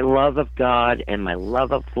love of God and my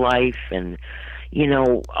love of life, and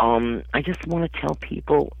I just want to tell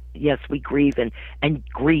people, yes, we grieve, and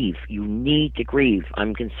grieve. You need to grieve.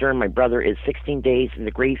 I'm concerned. My brother is 16 days in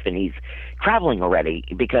the grief, and he's traveling already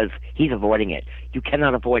because he's avoiding it. You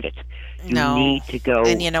cannot avoid it. You need to go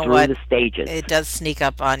and you know through what? the stages. It does sneak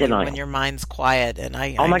up on you when your mind's quiet, and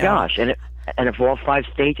oh my gosh! And if all 5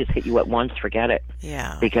 stages hit you at once, forget it.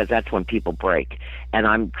 Yeah. Because that's when people break. And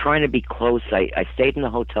I'm trying to be close. I stayed in the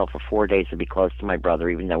hotel for 4 days to be close to my brother,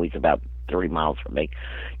 even though he's about 30 miles from me,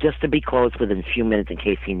 just to be close within a few minutes in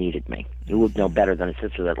case he needed me. He would know better than a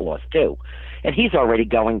sister that lost 2. And he's already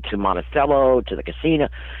going to Monticello, to the casino.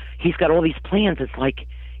 He's got all these plans. It's like,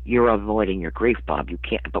 you're avoiding your grief, Bob. You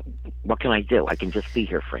can't, but what can I do? I can just be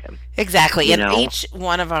here for him. Exactly. And each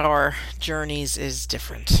one of our journeys is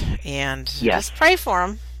different. And just pray for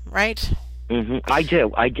him, right? Mm-hmm. I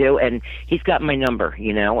do. And he's got my number,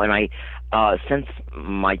 and since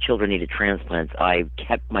my children needed transplants, I've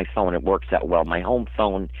kept my phone. It works out well. My home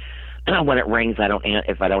phone, when it rings,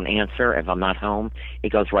 if I don't answer, if I'm not home, it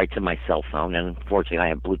goes right to my cell phone. And unfortunately, I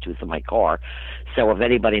have Bluetooth in my car. So if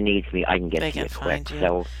anybody needs me, I can get to you quick.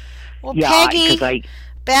 So, well, Peggy,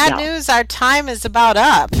 bad news. Our time is about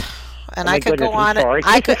up. And I could go on.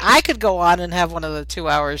 I could go on and have one of the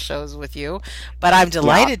 2-hour shows with you, but I'm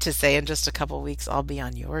delighted to say in just a couple of weeks I'll be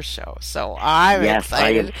on your show. So I'm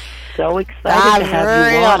excited. I am so excited to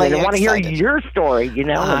have you on. And I want to hear your story. I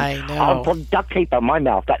know. I'll put duct tape on my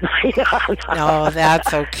mouth that night. No,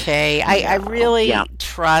 that's okay. I really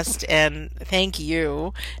trust and thank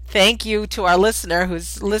you. Thank you to our listener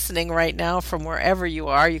who's listening right now from wherever you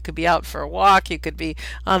are. You could be out for a walk. You could be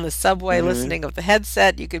on the subway listening with the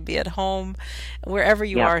headset. You could be at home. Wherever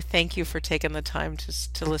you are, thank you for taking the time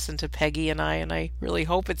to listen to Peggy and I really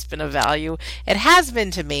hope it's been of value. It has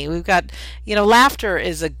been to me. We've got, laughter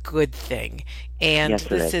is a good thing. And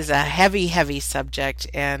this is a heavy, heavy subject.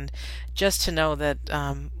 And just to know that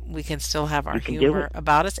we can still have our humor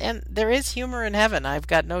about us. And there is humor in heaven. I've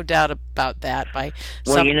got no doubt about that by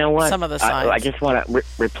some of the signs. I just want to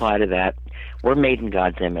reply to that. We're made in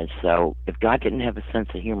God's image, so if God didn't have a sense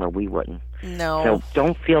of humor, we wouldn't. No. So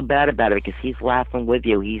don't feel bad about it because He's laughing with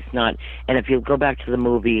you. He's not. And if you go back to the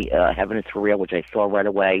movie Heaven is for Real, which I saw right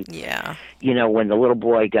away. Yeah. When the little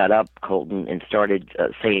boy got up, Colton, and started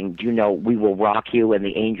saying, we will rock you, and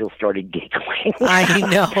the angel started giggling. I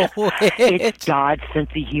know. It's God's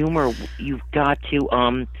sense of humor. You've got to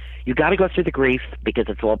go through the grief because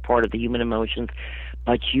it's all part of the human emotions.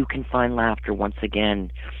 But you can find laughter once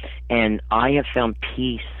again. And I have found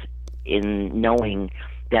peace in knowing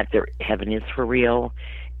that heaven is for real.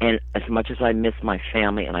 And as much as I miss my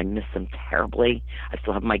family, and I miss them terribly, I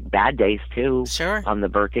still have my bad days too, on the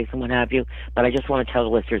birthdays and what have you. But I just want to tell the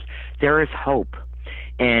listeners, there is hope.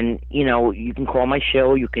 And, you can call my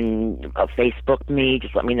show. You can Facebook me.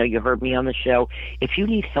 Just let me know you heard me on the show. If you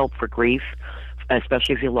need help for grief,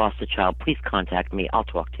 especially if you lost a child, please contact me. I'll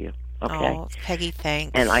talk to you. Okay. Oh, Peggy, thanks.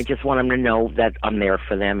 And I just want them to know that I'm there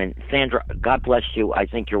for them. And Sandra, God bless you. I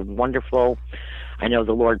think you're wonderful. I know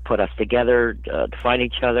the Lord put us together to find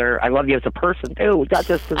each other. I love you as a person too, not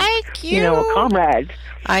just as a comrade.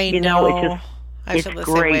 I know. I feel the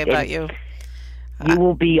same way about you. You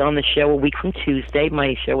will be on the show a week from Tuesday.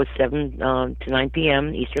 My show is 7 to 9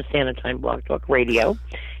 p.m. Eastern Standard Time, Blog Talk Radio.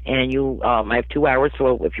 And I have 2 hours,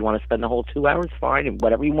 so if you want to spend the whole 2 hours, fine, and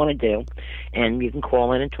whatever you want to do. And you can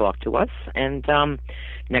call in and talk to us. And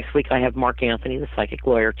next week I have Mark Anthony, the psychic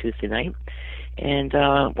lawyer, Tuesday night. And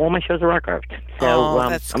all my shows are archived. So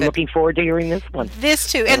I'm looking forward to hearing this one. This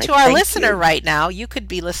too. And to our listener right now, you could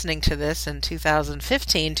be listening to this in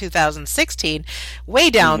 2015, 2016, way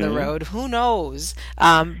down the road. Who knows?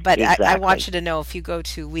 But exactly. I want you to know, if you go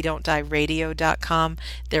to WeDon'tDieRadio.com,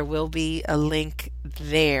 there will be a link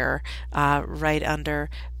there right under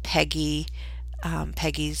Peggy's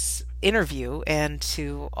interview, and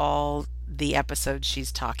to all the episode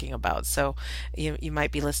she's talking about. So you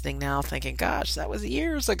might be listening now thinking, gosh, that was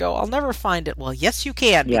years ago. I'll never find it. Well, yes, you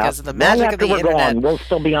can, because of the magic of the internet. Gone, we'll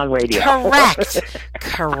still be on radio.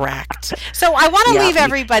 Correct. So I want to leave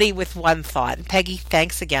everybody with one thought. Peggy,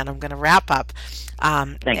 thanks again. I'm going to wrap up.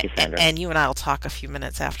 Thank you, Sandra. And you and I will talk a few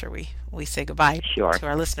minutes after we say goodbye to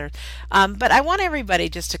our listeners. But I want everybody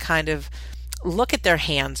just to kind of look at their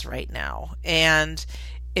hands right now. And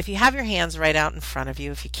if you have your hands right out in front of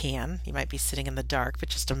you, if you can, you might be sitting in the dark, but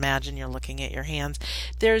just imagine you're looking at your hands.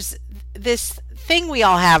 There's this thing we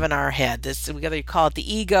all have in our head, whether you call it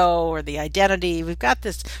the ego or the identity. We've got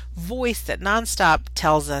this voice that nonstop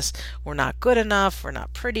tells us we're not good enough, we're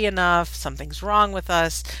not pretty enough, something's wrong with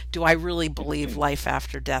us. Do I really believe life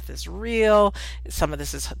after death is real? Some of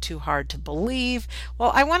this is too hard to believe.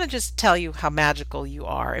 Well, I want to just tell you how magical you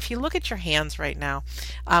are. If you look at your hands right now,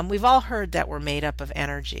 we've all heard that we're made up of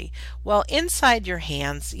energy. Well, inside your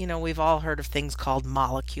hands, we've all heard of things called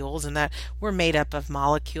molecules, and that we're made up of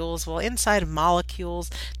molecules. Well, inside of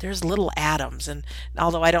molecules, there's little atoms. And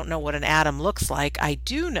although I don't know what an atom looks like, I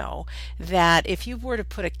do know that if you were to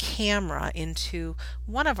put a camera into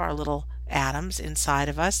one of our little atoms inside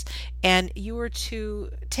of us and you were to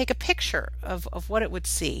take a picture of what it would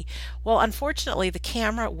see, well, unfortunately, the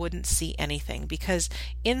camera wouldn't see anything, because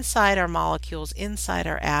inside our molecules, inside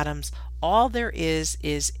our atoms, all there is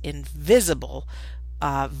invisible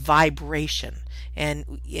vibration. And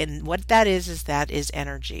what that is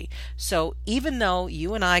energy. So even though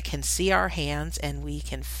you and I can see our hands and we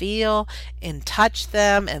can feel and touch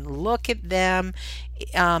them and look at them,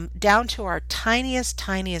 down to our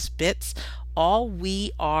tiniest bits, all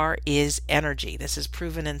we are is energy. This is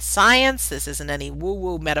proven in science. This isn't any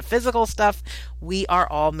woo-woo metaphysical stuff. We are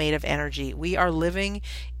all made of energy. We are living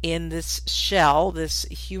in this shell, this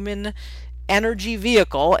human energy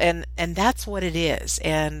vehicle, and that's what it is.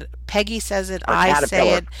 And Peggy says it, I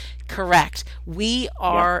say it. Correct. We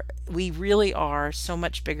really are so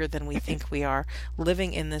much bigger than we think we are,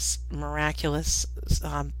 living in this miraculous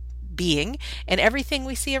being, and everything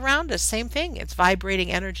we see around us, same thing. It's vibrating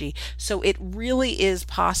energy. So it really is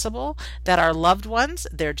possible that our loved ones,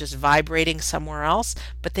 they're just vibrating somewhere else,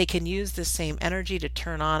 but they can use the same energy to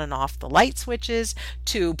turn on and off the light switches,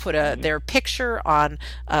 to put their picture on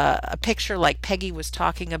a picture like Peggy was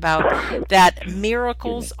talking about, that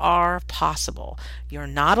miracles are possible. You're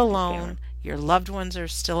not alone. Your loved ones are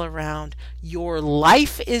still around. Your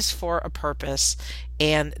life is for a purpose,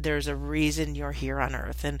 and there's a reason you're here on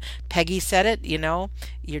Earth. And Peggy said it,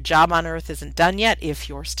 your job on Earth isn't done yet. If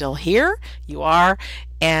you're still here, you are.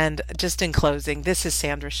 And just in closing, this is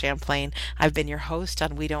Sandra Champlain. I've been your host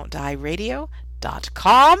on We Don't Die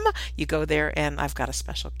Radio.com. You go there and I've got a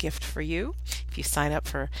special gift for you if you sign up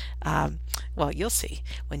for you'll see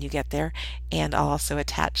when you get there, and I'll also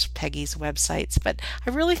attach Peggy's websites. But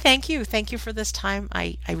I really thank you for this time.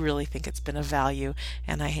 I really think it's been of value,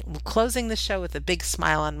 and I'm closing the show with a big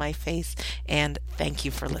smile on my face, and thank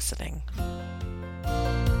you for listening.